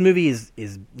 this movie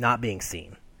is not being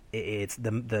seen. It's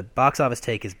the box office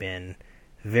take has been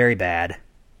very bad.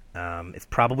 It's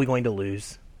probably going to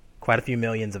lose quite a few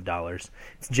millions of dollars.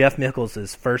 It's Jeff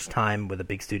Nichols' first time with a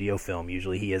big studio film.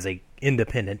 Usually he is a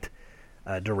independent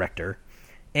director.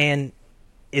 And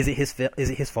is it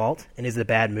his fault? And is it a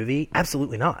bad movie?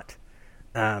 Absolutely not.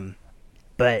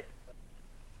 But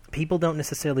people don't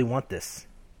necessarily want this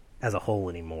as a whole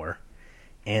anymore.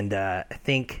 And I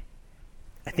think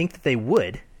that they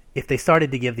would if they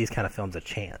started to give these kind of films a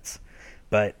chance.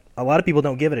 But a lot of people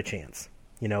don't give it a chance,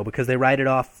 because they write it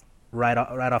off right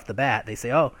off the bat. They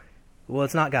say, "Oh, well,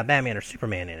 it's not got Batman or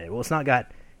Superman in it. Well, it's not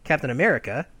got Captain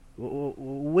America.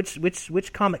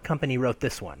 Which comic company wrote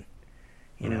this one?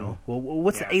 Well,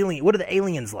 what's the alien? What are the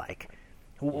aliens like?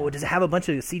 Well, does it have a bunch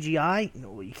of CGI?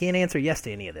 No, you can't answer yes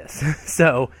to any of this.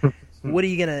 So, how are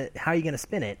you gonna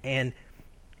spin it? And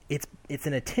it's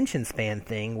an attention span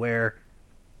thing where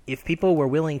if people were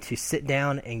willing to sit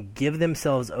down and give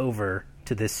themselves over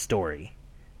to this story,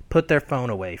 put their phone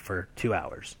away for 2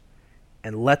 hours,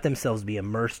 and let themselves be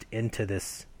immersed into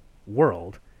this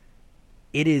world,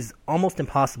 it is almost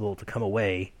impossible to come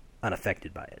away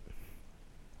unaffected by it.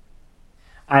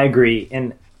 I agree.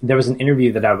 And there was an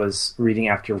interview that I was reading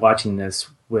after watching this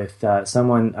with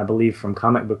someone, I believe, from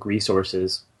Comic Book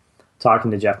Resources,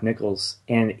 talking to Jeff Nichols.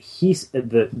 And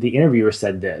the interviewer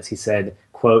said this. He said,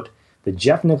 quote, "The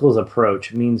Jeff Nichols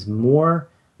approach means more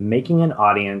making an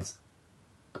audience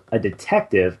a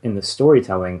detective in the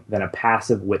storytelling than a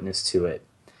passive witness to it.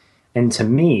 And to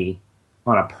me,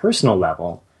 on a personal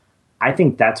level, I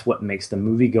think that's what makes the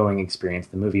movie-going experience,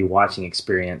 the movie-watching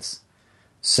experience,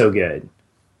 so good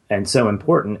and so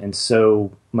important and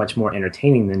so much more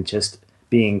entertaining than just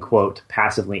being, quote,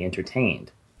 passively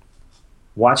entertained.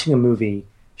 Watching a movie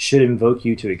should invoke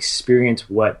you to experience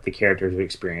what the characters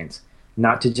experience,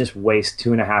 not to just waste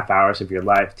 2.5 hours of your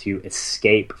life to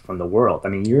escape from the world. I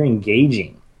mean, you're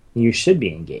engaging. You should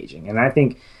be engaging. And I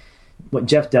think what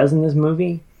Jeff does in this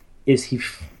movie is he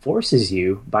forces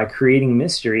you by creating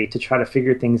mystery to try to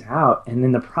figure things out, and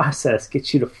in the process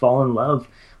gets you to fall in love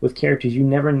with characters you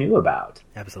never knew about.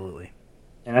 Absolutely.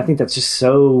 And I think that's just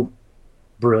so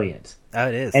brilliant. Oh,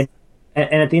 it is. And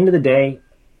at the end of the day,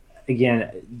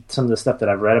 again, some of the stuff that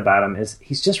I've read about him is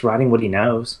he's just writing what he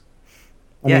knows.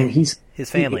 I mean, he's his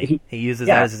family. He uses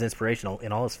that as his inspirational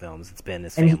in all his films. It's been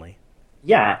his family.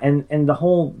 And the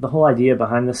whole idea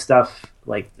behind this stuff,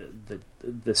 like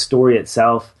the story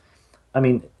itself, I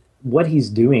mean, what he's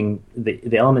doing,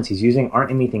 the elements he's using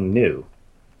aren't anything new.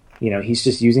 He's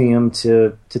just using them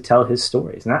to tell his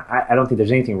stories. And I don't think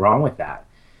there's anything wrong with that,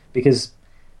 because,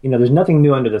 there's nothing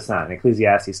new under the sun.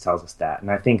 Ecclesiastes tells us that.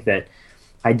 And I think that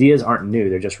ideas aren't new,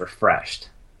 they're just refreshed.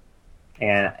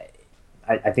 And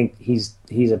I think he's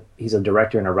a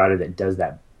director and a writer that does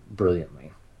that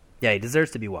brilliantly. Yeah, he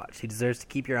deserves to be watched. He deserves to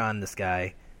keep your eye on this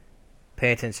guy.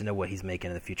 Pay attention to what he's making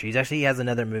in the future. He has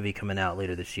another movie coming out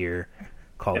later this year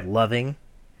called Loving.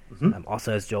 Mm-hmm.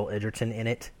 Also has Joel Edgerton in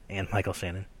it and Michael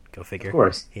Shannon. Go figure. Of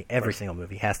course. Every single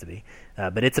movie has to be.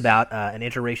 But it's about an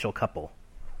interracial couple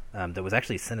that was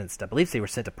actually sentenced. I believe they were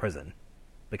sent to prison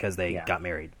because they got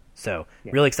married. So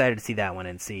really excited to see that one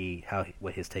and see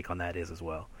what his take on that is as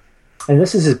well. And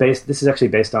this is actually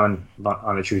based on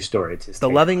a true story. It's the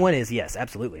Loving one is, yes,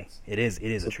 absolutely. It is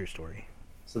a true story.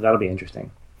 So that'll be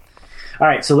interesting. All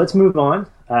right, so let's move on.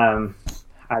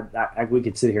 We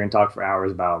could sit here and talk for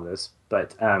hours about all this,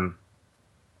 but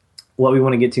what we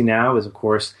want to get to now is, of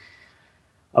course,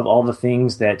 of all the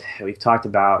things that we've talked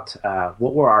about,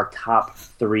 what were our top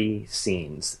 3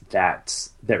 scenes that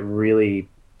really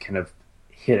kind of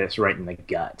hit us right in the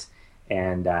gut?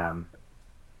 And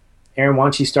Aaron, why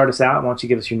don't you start us out? Why don't you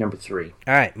give us your number 3?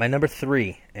 All right, my number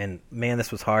 3, and man,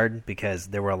 this was hard because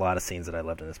there were a lot of scenes that I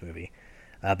loved in this movie.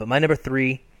 But my number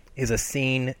 3 is a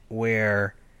scene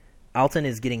where Alton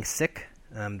is getting sick.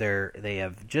 They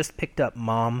have just picked up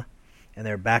Mom, and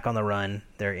they're back on the run.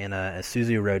 They're in a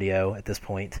Suzu rodeo at this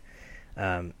point.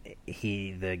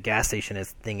 The gas station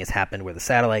thing has happened where the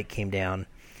satellite came down.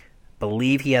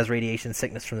 Believe he has radiation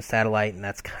sickness from the satellite, and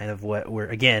that's kind of what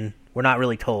we're not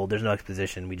really told. There's no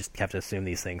exposition. We just have to assume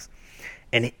these things.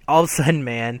 And all of a sudden,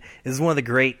 man, this is one of the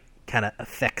great kind of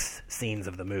effects scenes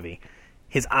of the movie.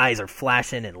 His eyes are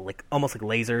flashing and almost like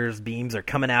lasers, beams are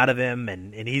coming out of him,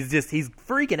 and he's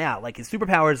freaking out. Like his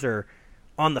superpowers are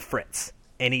on the fritz,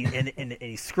 and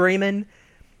he's screaming,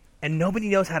 and nobody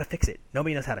knows how to fix it.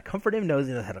 Nobody knows how to comfort him.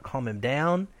 Nobody knows how to calm him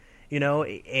down.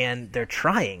 And they're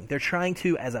trying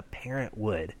to, as a parent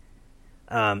would.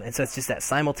 And so it's just that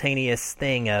simultaneous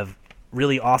thing of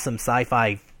really awesome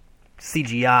sci-fi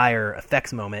CGI or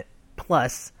effects moment,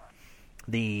 plus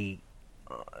the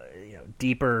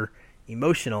deeper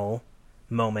emotional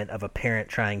moment of a parent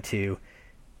trying to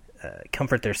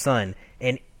comfort their son.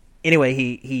 And anyway,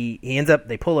 he ends up,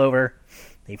 they pull over,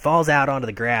 he falls out onto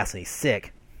the grass and he's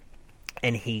sick,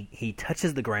 and he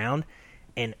touches the ground,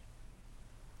 and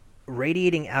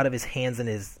radiating out of his hands and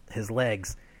his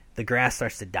legs, the grass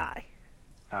starts to die.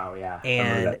 Oh yeah.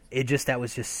 And that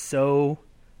was just so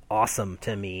awesome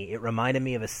to me. It reminded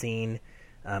me of a scene,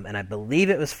 and I believe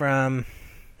it was from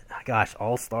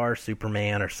All-Star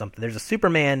Superman or something. There's a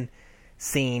Superman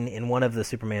scene in one of the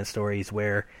Superman stories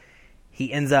where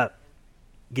he ends up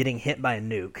getting hit by a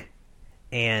nuke,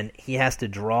 and he has to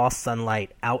draw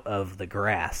sunlight out of the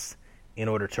grass in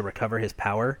order to recover his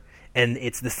power. And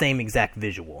it's the same exact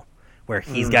visual, where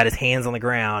he's got his hands on the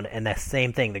ground, and that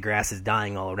same thing, the grass is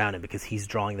dying all around him because he's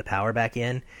drawing the power back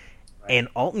in. Right. And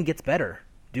Alton gets better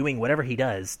doing whatever he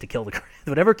does to kill the grass.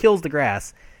 Whatever kills the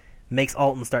grass makes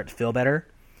Alton start to feel better.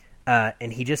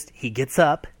 And he gets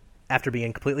up after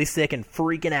being completely sick and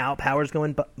freaking out, power's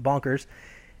going bonkers,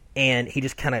 and he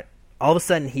just kind of, all of a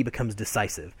sudden, he becomes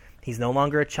decisive. He's no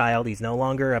longer a child. He's no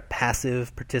longer a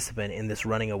passive participant in this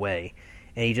running away.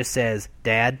 And he just says,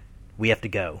 "Dad, we have to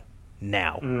go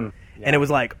now." Yeah. And it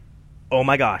was like, oh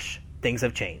my gosh, things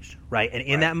have changed, right? And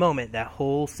in that moment, that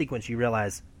whole sequence, you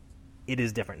realize it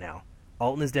is different now.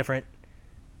 Alton is different.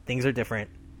 Things are different.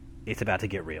 It's about to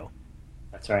get real.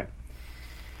 That's right.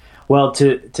 Well,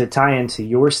 to tie into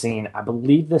your scene, I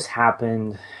believe this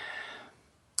happened.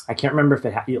 I can't remember if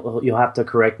you'll have to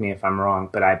correct me if I'm wrong,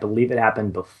 but I believe it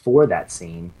happened before that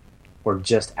scene or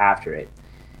just after it.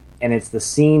 And it's the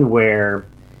scene where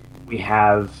we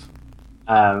have,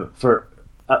 for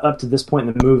up to this point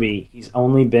in the movie,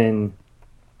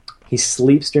 he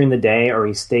sleeps during the day or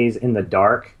he stays in the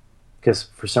dark because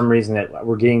for some reason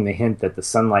we're getting the hint that the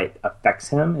sunlight affects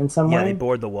him in some way. Yeah, they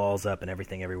board the walls up and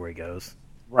everything everywhere he goes.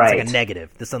 Right. It's like a negative.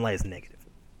 The sunlight is negative.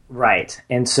 Right.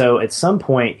 And so at some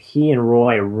point, he and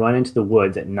Roy run into the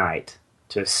woods at night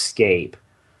to escape.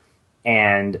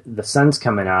 And the sun's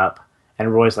coming up,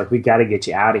 and Roy's like, "We got to get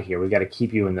you out of here. We got to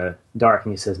keep you in the dark."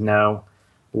 And he says, "No,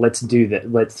 let's do that.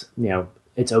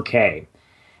 It's okay."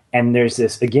 And there's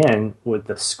this, again, with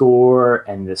the score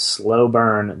and this slow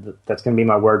burn, that's going to be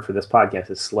my word for this podcast,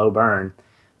 is slow burn.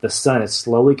 The sun is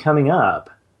slowly coming up,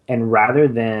 and rather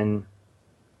than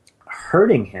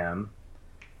hurting him,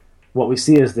 what we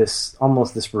see is this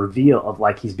almost this reveal of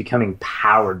like he's becoming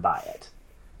powered by it.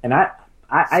 And I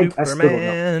I still don't know.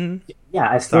 Superman. Yeah,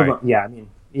 I still Sorry. don't. Yeah, I mean,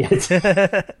 yeah,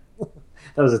 that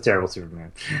was a terrible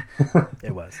Superman.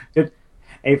 It was. Good,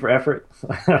 A for effort.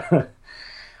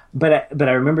 But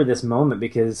I remember this moment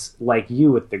because, like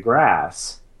you with the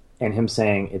grass and him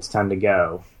saying it's time to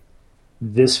go,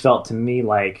 this felt to me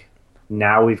like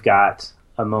now we've got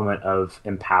a moment of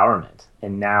empowerment,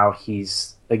 and now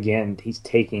he's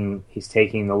taking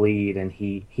the lead, and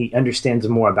he understands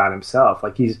more about himself.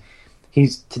 Like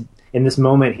in this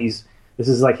moment, this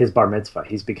is like his bar mitzvah.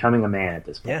 He's becoming a man at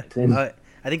this point. Yeah, And, I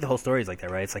think the whole story is like that,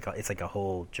 right? It's like a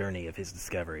whole journey of his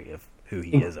discovery of who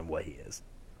he is and what he is.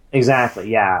 exactly.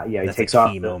 Yeah. He That's takes a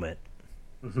off key moment.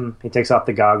 He takes off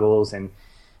the goggles, and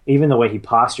even the way he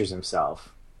postures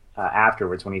himself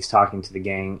afterwards when he's talking to the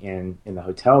gang in the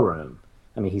hotel room.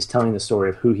 I mean, he's telling the story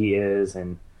of who he is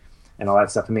and all that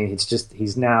stuff. I mean,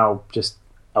 he's now just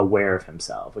aware of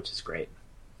himself, which is great.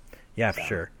 Yeah, for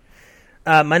sure.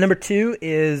 My number 2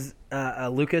 is a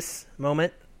Lucas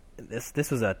moment. This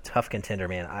was a tough contender,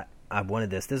 man. I wanted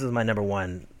this. This was my number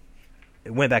 1.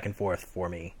 It went back and forth for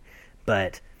me,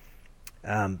 but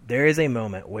there is a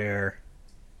moment where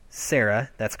Sarah,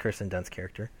 that's Kirsten Dunst's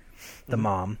character, the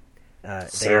mom,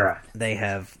 Sarah.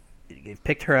 They've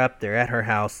picked her up. They're at her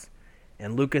house,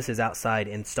 and Lucas is outside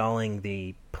installing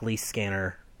the police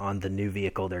scanner on the new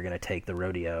vehicle they're going to take, the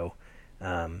rodeo,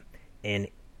 and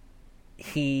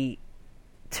she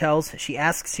goes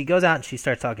out and she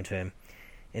starts talking to him,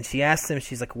 and she asks him,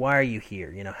 she's like, "Why are you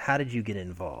here? You know, how did you get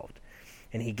involved?"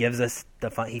 And he gives us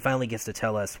he finally gets to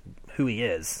tell us who he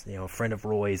is, you know, a friend of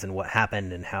Roy's, and what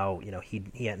happened, and how, you know, he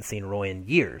hadn't seen Roy in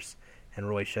years, and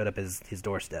Roy showed up at his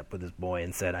doorstep with his boy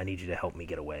and said, "I need you to help me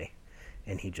get away,"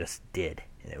 and he just did,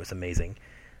 and it was amazing.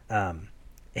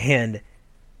 And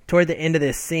toward the end of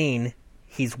this scene,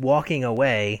 he's walking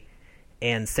away,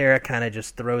 and Sarah kind of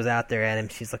just throws out there at him.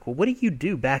 She's like, "Well, what do you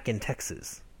do back in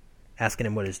Texas?" Asking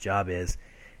him what his job is,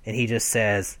 and he just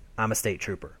says, "I'm a state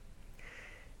trooper."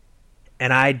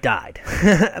 And I died.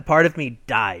 A part of me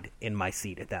died in my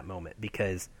seat at that moment,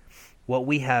 because what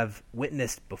we have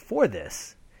witnessed before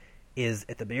this is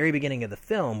at the very beginning of the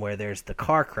film, where there's the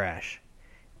car crash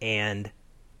and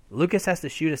Lucas has to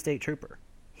shoot a state trooper.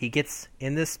 He gets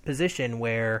in this position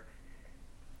where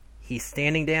he's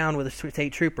standing down with a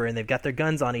state trooper and they've got their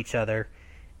guns on each other,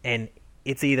 and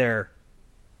it's either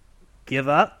give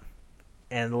up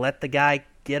and let the guy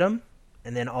get him,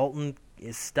 and then Alton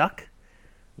is stuck,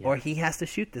 or he has to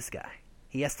shoot this guy.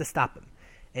 He has to stop him.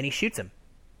 And he shoots him.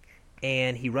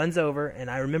 And he runs over, and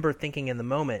I remember thinking in the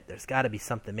moment, there's got to be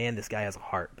something. Man, this guy has a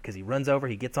heart. Because he runs over,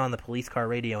 he gets on the police car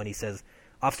radio, and he says,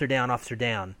 "Officer down, officer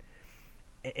down."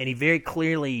 And he very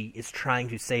clearly is trying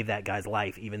to save that guy's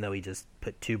life, even though he just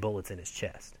put 2 bullets in his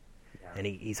chest. Yeah. And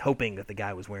he's hoping that the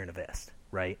guy was wearing a vest,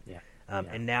 right? Yeah.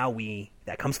 And now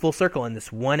that comes full circle in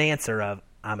this one answer of,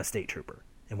 "I'm a state trooper."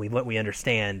 And we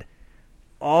understand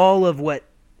all of what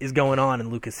is going on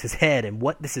in Lucas's head and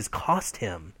what this has cost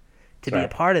him to be a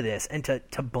part of this, and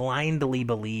to blindly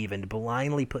believe and to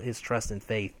blindly put his trust and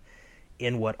faith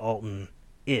in what Alton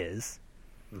is.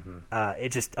 Mm-hmm. It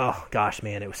just, oh gosh,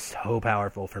 man, it was so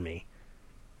powerful for me.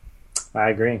 I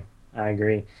agree.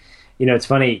 You know, it's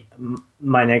funny.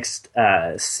 My next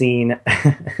scene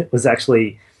was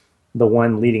actually the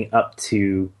one leading up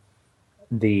to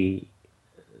the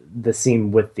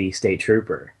scene with the state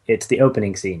trooper. It's the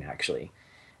opening scene, actually.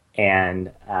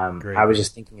 And I was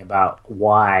just thinking about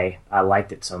why I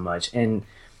liked it so much. And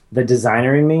the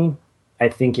designer in me, I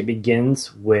think it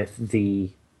begins with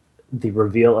the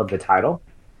reveal of the title.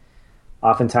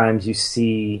 Oftentimes you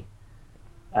see,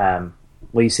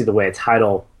 you see the way a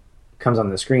title comes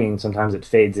on the screen. Sometimes it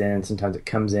fades in, sometimes it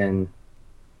comes in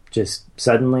just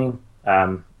suddenly.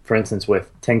 For instance, with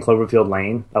 10 Cloverfield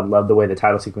Lane, I love the way the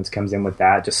title sequence comes in with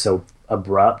that, just so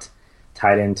abrupt,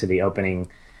 tied into the opening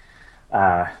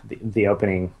the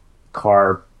opening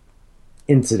car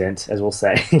incident, as we'll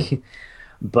say.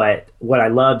 But what I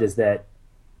loved is that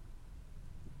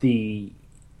I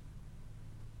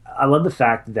love the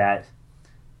fact that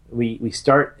we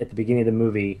start at the beginning of the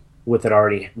movie with it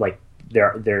already, like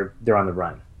they're on the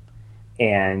run,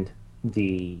 and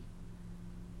the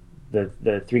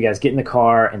 3 guys get in the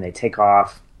car and they take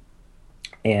off,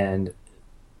 and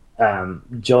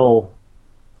Joel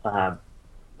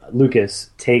Lucas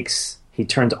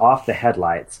turns off the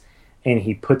headlights and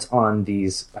he puts on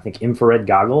these, I think, infrared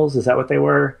goggles. Is that what they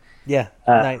were? Yeah,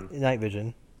 night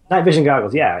vision. Night vision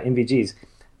goggles, yeah, NVGs.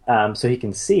 So he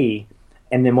can see,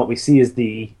 and then what we see is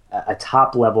a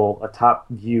top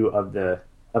view of the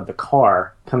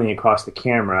car coming across the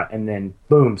camera, and then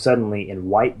boom, suddenly in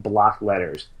white block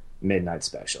letters, Midnight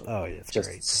Special. Oh, yeah, it's just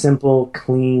great. Simple,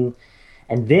 clean,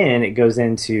 And then it goes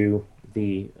into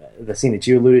the scene that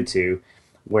you alluded to,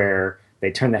 where they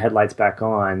turn the headlights back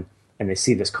on and they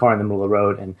see this car in the middle of the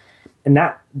road, and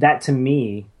that to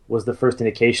me was the first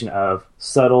indication of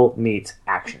subtle meets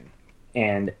action,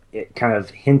 and it kind of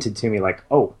hinted to me like,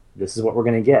 oh, this is what we're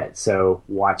going to get, so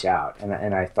watch out.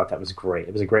 And I thought that was great.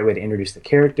 It was a great way to introduce the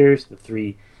characters, the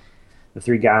three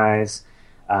guys,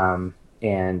 and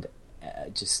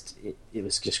it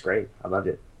was just great. I loved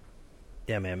it.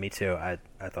 Yeah, man, me too. I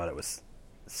thought it was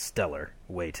stellar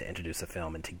way to introduce a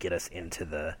film and to get us into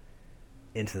the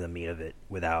meat of it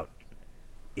without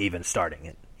even starting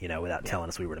it, without telling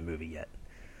us we were in a movie yet.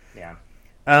 Yeah.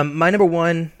 My number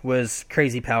one was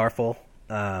Crazy Powerful.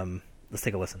 Let's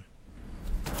take a listen.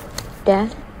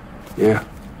 Dad? Yeah.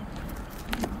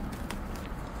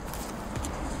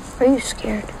 Are you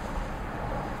scared?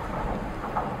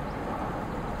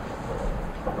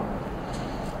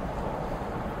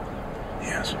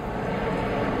 Yes.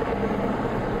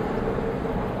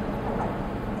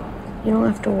 You don't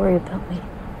have to worry about me.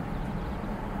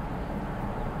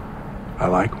 I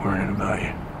like worrying about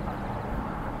you.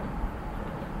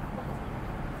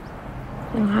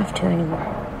 You don't have to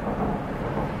anymore.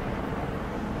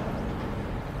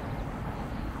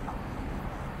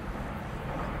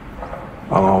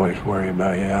 I'll always worry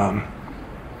about you, Alton.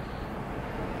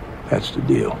 That's the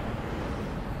deal.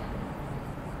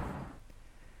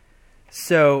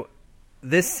 So,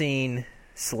 this scene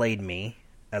slayed me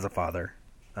as a father.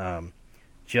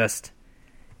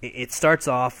 It starts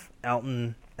off,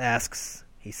 Alton asks,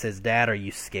 he says, "Dad, are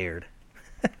you scared?"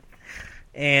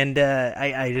 And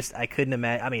I couldn't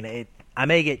imagine. I mean, I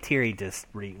may get teary just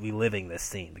reliving this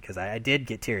scene, because I did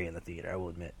get teary in the theater, I will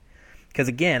admit. Because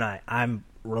again, I'm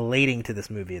relating to this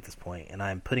movie at this point, and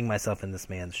I'm putting myself in this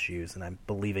man's shoes, and I'm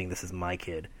believing this is my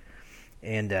kid.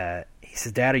 And he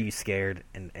says, "Dad, are you scared?"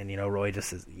 And Roy just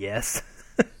says, "Yes."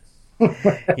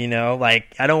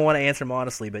 Like, I don't want to answer him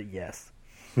honestly, but yes.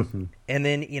 And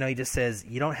then, he just says,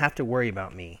 "You don't have to worry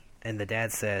about me." And the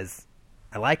dad says,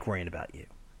 "I like worrying about you."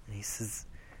 And he says,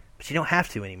 "But you don't have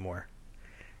to anymore."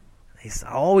 He says,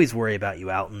 "I'll always worry about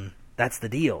you, Alton. That's the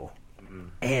deal."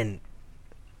 And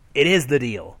it is the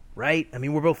deal, right? I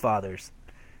mean, we're both fathers.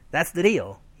 That's the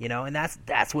deal, and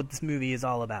that's what this movie is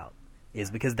all about,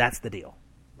 is because that's the deal.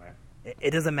 Right.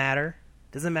 It doesn't matter.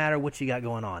 It doesn't matter what you got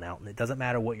going on, Alton. It doesn't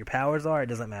matter what your powers are. It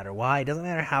doesn't matter why. It doesn't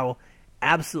matter how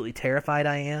absolutely terrified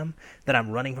I am that I'm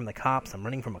running from the cops. I'm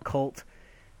running from a cult.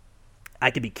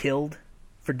 I could be killed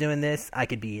for doing this. I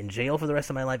could be in jail for the rest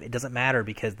of my life. It doesn't matter,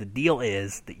 because the deal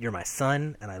is that you're my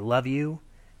son, and I love you,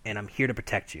 and I'm here to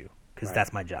protect you, because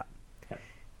that's my job. Yeah.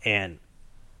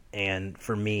 And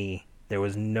for me, there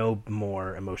was no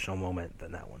more emotional moment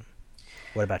than that one.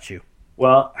 What about you?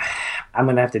 Well, I'm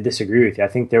going to have to disagree with you. I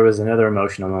think there was another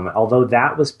emotional moment, although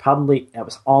that was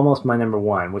almost my number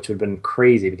one, which would have been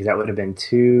crazy, because that would have been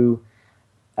two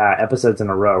episodes in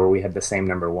a row where we had the same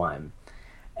number one.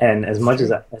 And as much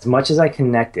as I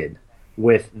connected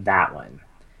with that one,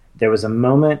 there was a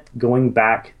moment going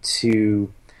back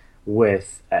to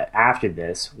after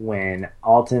this, when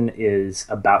Alton is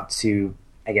about to,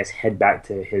 I guess, head back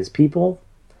to his people,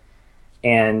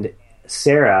 and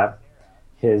Sarah,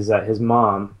 his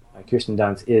mom, Kirsten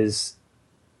Dunst, is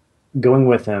going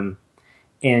with him,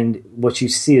 and what you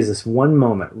see is this one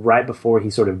moment right before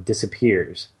he sort of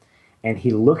disappears, and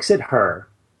he looks at her,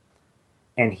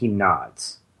 and he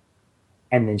nods,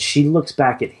 and then she looks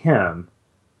back at him,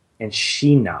 and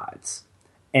she nods,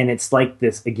 and it's like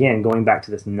this, again, going back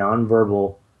to this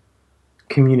nonverbal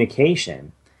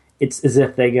communication. It's as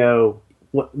if they go,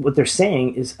 what they're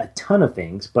saying is a ton of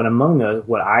things, but among those,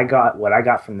 what I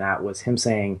got from that was him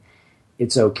saying,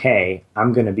 "It's okay.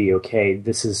 I'm going to be okay.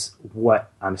 This is what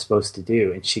I'm supposed to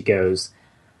do." And she goes,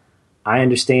 "I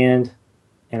understand,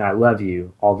 and I love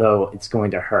you, although it's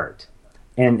going to hurt."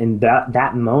 And in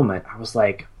that moment, I was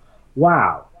like,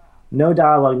 wow, no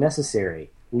dialogue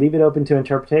necessary. Leave it open to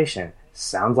interpretation.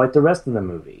 Sounds like the rest of the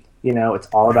movie. It's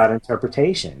all about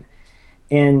interpretation.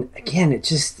 And again, it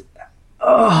just,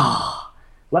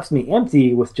 left me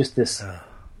empty with just this,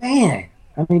 man.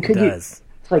 I mean, could you? It's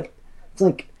like,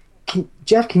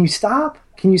 Jeff, can you stop?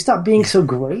 Can you stop being so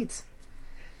great?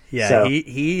 Yeah, so,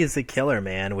 he is a killer,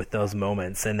 man, with those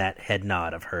moments and that head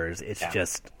nod of hers. It's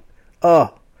just,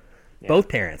 both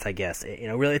parents, I guess.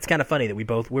 Really, it's kind of funny that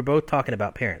we're both talking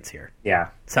about parents here. Yeah.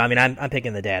 So I mean, I'm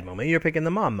picking the dad moment. You're picking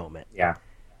the mom moment. Yeah.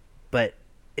 But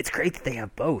it's great that they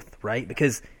have both, right?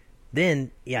 Because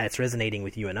then, it's resonating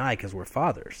with you and I because we're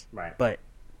fathers. Right. But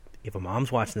if a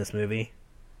mom's watching this movie,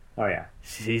 oh yeah,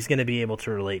 she's going to be able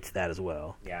to relate to that as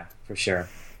well. Yeah, for sure.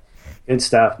 Good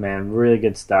stuff, man. Really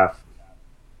good stuff.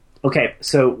 Okay,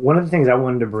 so one of the things I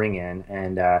wanted to bring in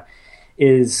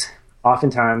is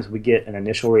oftentimes we get an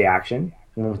initial reaction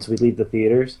once we leave the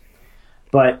theaters,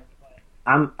 but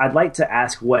I'd like to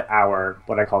ask what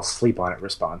I call sleep on it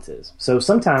response is. So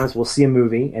sometimes we'll see a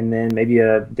movie and then maybe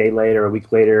a day later, a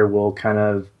week later, we'll kind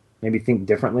of maybe think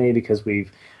differently because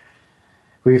we've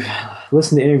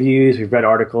listened to interviews, we've read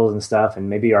articles and stuff, and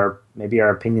maybe our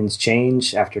opinions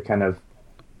change after kind of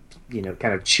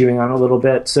chewing on it a little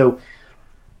bit. So,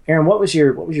 Aaron, what was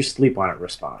your sleep on it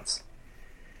response?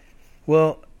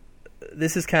 Well,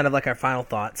 this is kind of like our final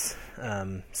thoughts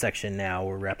section now.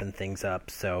 We're wrapping things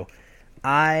up. So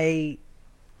the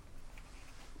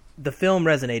film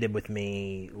resonated with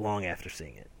me long after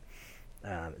seeing it.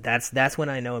 That's when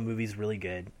I know a movie's really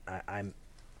good. I'm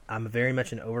very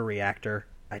much an overreactor.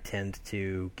 I tend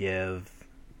to give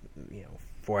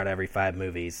 4 out of every 5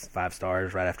 movies 5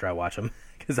 stars right after I watch them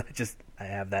because I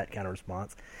have that kind of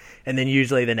response. And then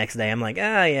usually the next day I'm like,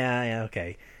 yeah,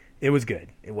 okay, it was good.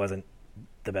 It wasn't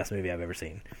the best movie I've ever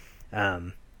seen.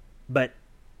 But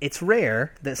it's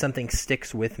rare that something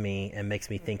sticks with me and makes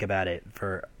me think about it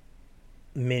for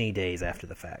many days after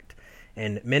the fact.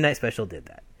 And Midnight Special did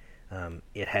that.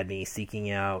 It had me seeking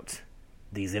out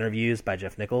these interviews by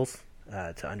Jeff Nichols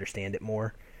to understand it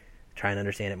more, try and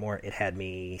understand it more. It had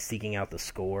me seeking out the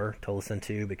score to listen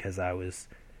to because I was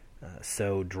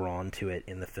so drawn to it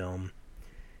in the film.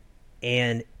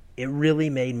 And it really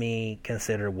made me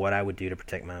consider what I would do to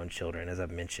protect my own children, as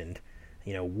I've mentioned.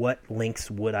 What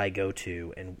links would I go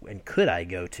to and could I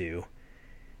go to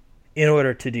in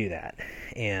order to do that?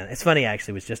 And it's funny, I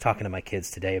actually was just talking to my kids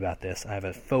today about this. I have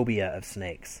a phobia of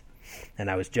snakes.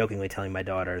 And I was jokingly telling my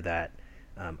daughter that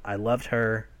I loved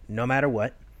her no matter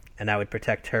what, and I would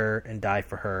protect her and die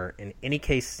for her in any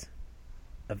case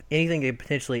of anything that could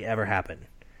potentially ever happen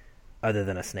other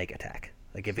than a snake attack.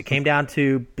 Like, if it came down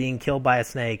to being killed by a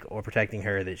snake or protecting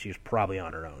her, that she was probably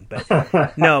on her own.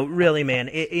 But no, really, man,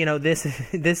 this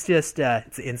just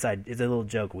it's inside. It's a little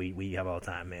joke we have all the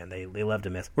time, man. They love to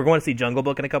miss. We're going to see Jungle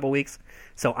Book in a couple weeks,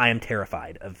 so I am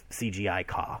terrified of CGI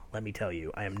Kaa. Let me tell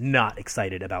you, I am not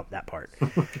excited about that part.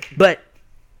 But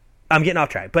I'm getting off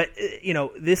track. But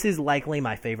this is likely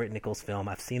my favorite Nichols film.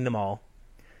 I've seen them all.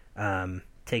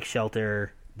 Take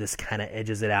Shelter. This kind of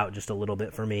edges it out just a little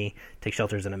bit for me. Take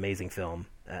Shelter is an amazing film,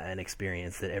 an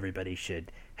experience that everybody should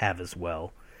have as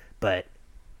well. But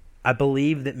I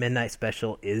believe that Midnight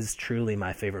Special is truly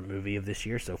my favorite movie of this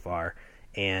year so far,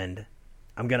 and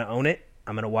I'm going to own it.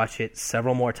 I'm going to watch it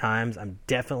several more times. I'm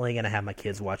definitely going to have my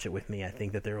kids watch it with me. I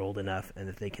think that they're old enough and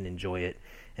that they can enjoy it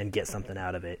and get something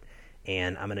out of it.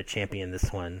 And I'm going to champion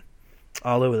this one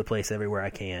all over the place everywhere I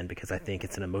can because I think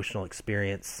it's an emotional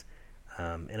experience.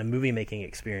 And a movie-making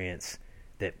experience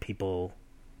that people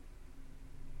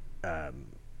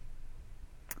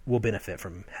will benefit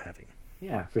from having.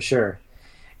 Yeah, for sure.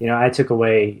 I took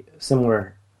away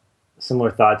similar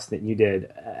thoughts that you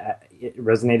did. It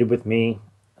resonated with me,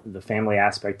 the family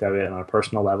aspect of it on a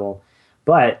personal level.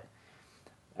 But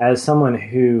as someone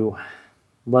who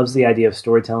loves the idea of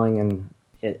storytelling and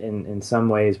in some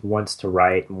ways wants to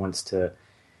write and wants to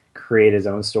create his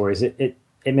own stories,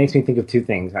 it makes me think of 2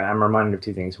 things. I'm reminded of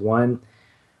 2 things. One,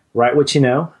 write what you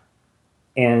know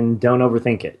and don't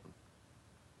overthink it.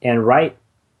 And write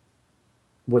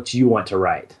what you want to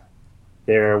write.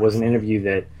 There was an interview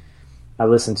that I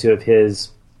listened to of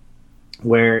his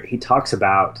where he talks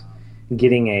about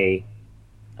getting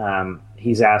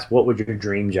he's asked, what would your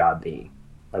dream job be?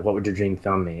 Like, what would your dream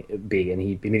film be? And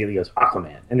he immediately goes,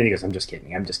 Aquaman. And then he goes, I'm just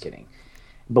kidding.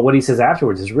 But what he says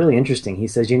afterwards is really interesting. He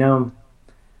says,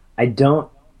 I don't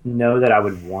know that I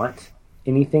would want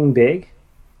anything big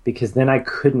because then I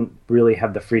couldn't really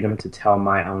have the freedom to tell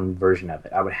my own version of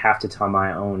it. I would have to tell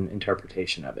my own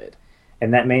interpretation of it.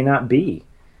 And that may not be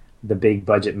the big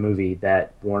budget movie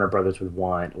that Warner Brothers would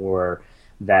want or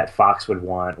that Fox would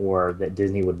want or that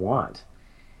Disney would want.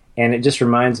 And it just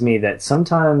reminds me that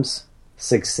sometimes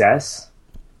success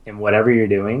in whatever you're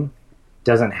doing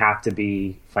doesn't have to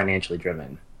be financially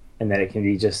driven and that it can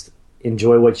be just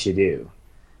enjoy what you do.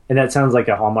 And that sounds like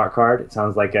a Hallmark card. It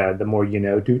sounds like the more you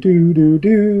know,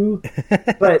 do.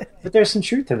 But there's some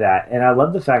truth to that. And I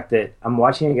love the fact that I'm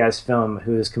watching a guy's film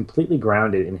who is completely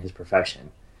grounded in his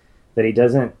profession. That he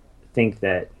doesn't think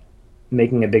that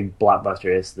making a big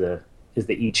blockbuster is the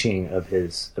I Ching of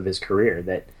his career.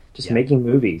 That just making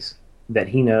movies that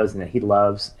he knows and that he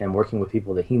loves and working with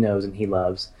people that he knows and he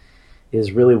loves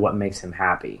is really what makes him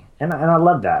happy. And I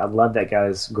love that. I love that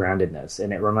guy's groundedness.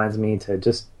 And it reminds me to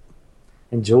just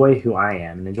enjoy who I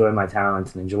am and enjoy my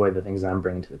talents and enjoy the things I'm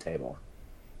bringing to the table.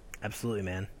 Absolutely,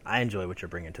 man. I enjoy what you're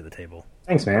bringing to the table.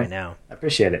 Thanks, man. Right now. I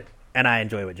appreciate it. And I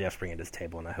enjoy what Jeff's bringing to the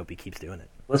table, and I hope he keeps doing it.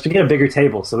 Let's get a bigger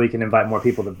table so we can invite more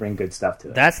people to bring good stuff to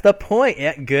it. That's the point.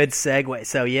 Yeah, good segue.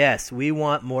 So, yes, we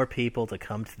want more people to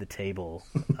come to the table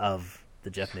of the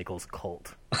Jeff Nichols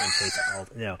cult.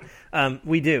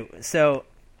 We do. So,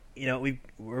 we're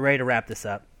ready to wrap this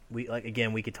up.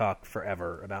 We could talk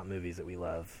forever about movies that we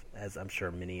love, as I'm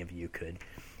sure many of you could.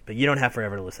 But you don't have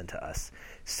forever to listen to us.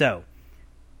 So,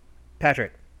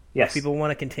 Patrick, yes. If people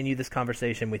want to continue this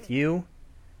conversation with you,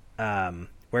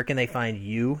 where can they find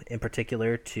you in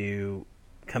particular to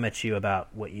come at you about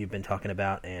what you've been talking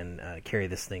about and carry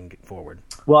this thing forward?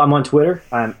 Well, I'm on Twitter.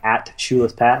 I'm at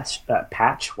Shoeless Patch.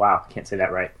 Wow, can't say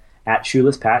that right. At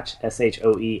Shoeless Patch,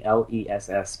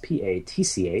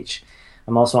 ShoelessPatch.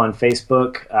 I'm also on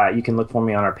Facebook. You can look for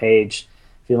me on our page,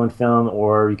 Feelin' Film,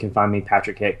 or you can find me,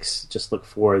 Patrick Hicks. Just look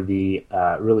for the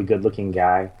really good-looking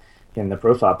guy in the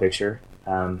profile picture,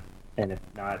 and if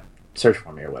not, search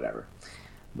for me or whatever.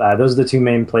 Those are the two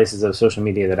main places of social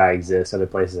media that I exist. Other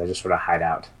places I just sort of hide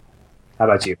out. How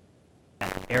about you?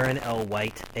 Aaron L.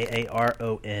 White,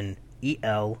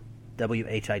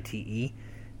 AARONELWHITE.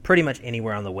 Pretty much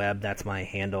anywhere on the web. That's my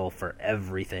handle for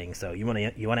everything. So you want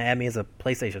to add me as a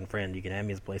PlayStation friend, you can add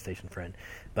me as a PlayStation friend.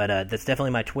 But that's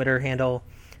definitely my Twitter handle.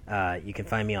 You can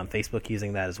find me on Facebook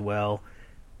using that as well.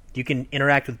 You can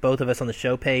interact with both of us on the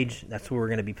show page. That's where we're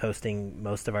going to be posting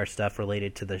most of our stuff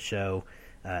related to the show.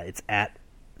 It's at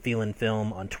Feelin'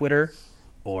 Film on Twitter,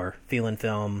 or Feelin'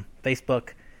 Film Facebook,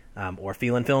 or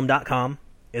feelinfilm.com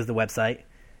is the website.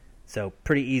 So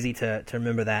pretty easy to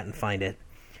remember that and find it.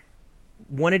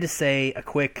 Wanted to say a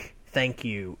quick thank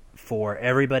you for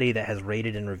everybody that has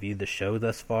rated and reviewed the show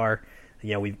thus far.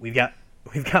 We've got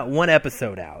one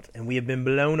episode out, and we have been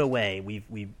blown away.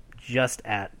 We've just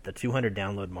at the 200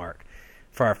 download mark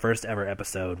for our first ever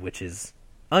episode, which is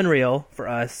unreal for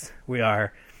us. We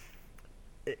are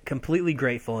completely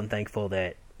grateful and thankful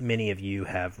that many of you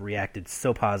have reacted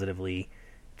so positively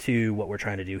to what we're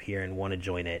trying to do here and want to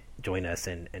join us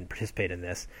and participate in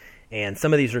this. And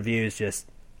some of these reviews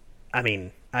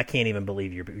I can't even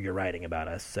believe you're writing about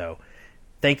us. So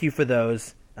thank you for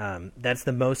those. That's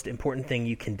the most important thing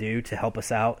you can do to help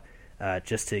us out.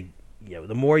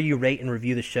 The more you rate and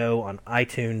review the show on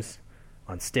iTunes,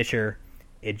 on Stitcher,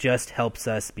 it just helps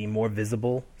us be more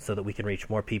visible so that we can reach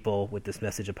more people with this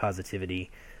message of positivity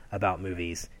about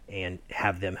movies and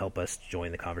have them help us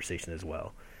join the conversation as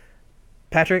well.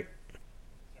 Patrick,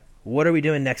 what are we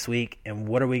doing next week, and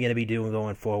what are we going to be doing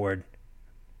going forward?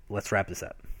 Let's wrap this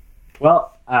up.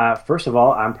 Well, first of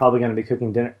all, I'm probably going to be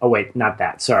cooking dinner. Oh, wait, not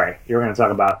that. Sorry. You're going to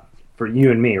talk about for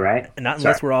you and me, right? Not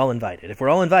unless we're all invited. If we're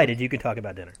all invited, you can talk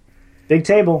about dinner. Big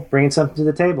table, bringing something to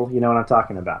the table. You know what I'm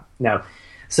talking about. No.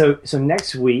 So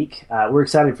next week, we're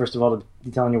excited, first of all, to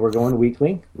be telling you we're going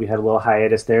weekly. We had a little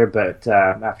hiatus there, but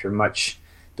after much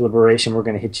deliberation, we're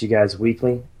going to hit you guys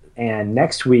weekly. And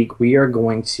next week, we are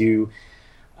going to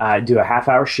do a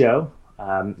half-hour show,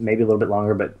 maybe a little bit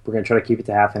longer, but we're going to try to keep it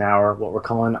to half an hour, what we're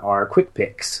calling our quick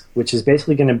picks, which is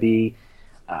basically going to be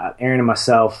Aaron and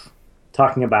myself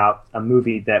talking about a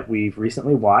movie that we've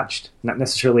recently watched, not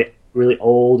necessarily really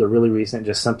old or really recent,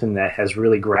 just something that has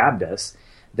really grabbed us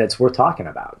that's worth talking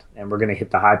about. And we're going to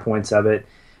hit the high points of it,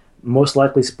 most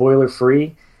likely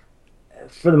spoiler-free.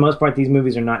 For the most part, these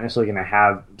movies are not necessarily going to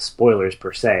have spoilers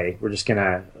per se. We're just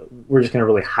gonna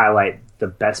really highlight the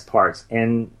best parts.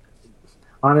 And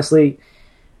honestly,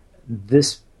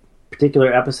 this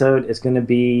particular episode is going to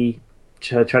be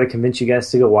to try to convince you guys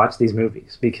to go watch these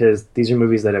movies, because these are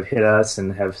movies that have hit us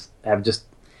and have just,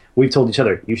 we've told each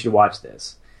other, you should watch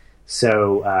this.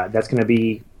 So that's going to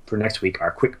be, for next week,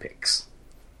 our quick picks.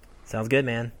 Sounds good,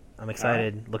 man. I'm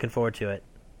excited. Looking forward to it.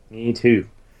 Me too.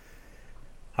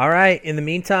 All right. In the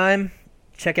meantime,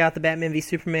 check out the Batman v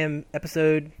Superman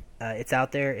episode. It's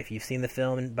out there. If you've seen the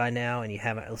film by now and you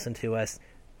haven't listened to us,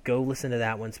 go listen to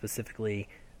that one specifically.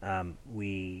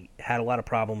 We had a lot of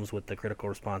problems with the critical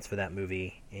response for that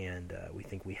movie, and we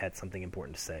think we had something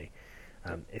important to say.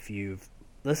 If you've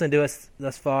listened to us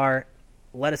thus far,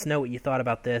 let us know what you thought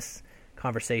about this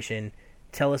conversation.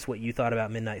 Tell us what you thought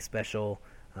about Midnight Special.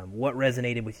 What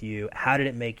resonated with you? How did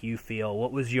it make you feel?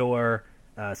 What was your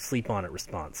sleep on it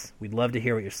response? We'd love to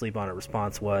hear what your sleep on it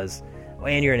response was,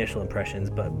 and your initial impressions,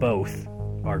 but both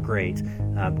are great.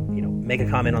 Make a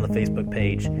comment on the Facebook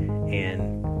page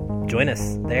and join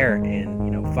us there,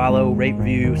 and follow, rate,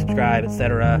 review, subscribe,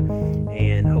 etc.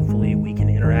 And hopefully we can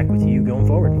interact with you going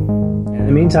forward. In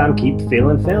the meantime, keep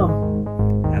feeling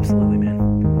film. Absolutely, man.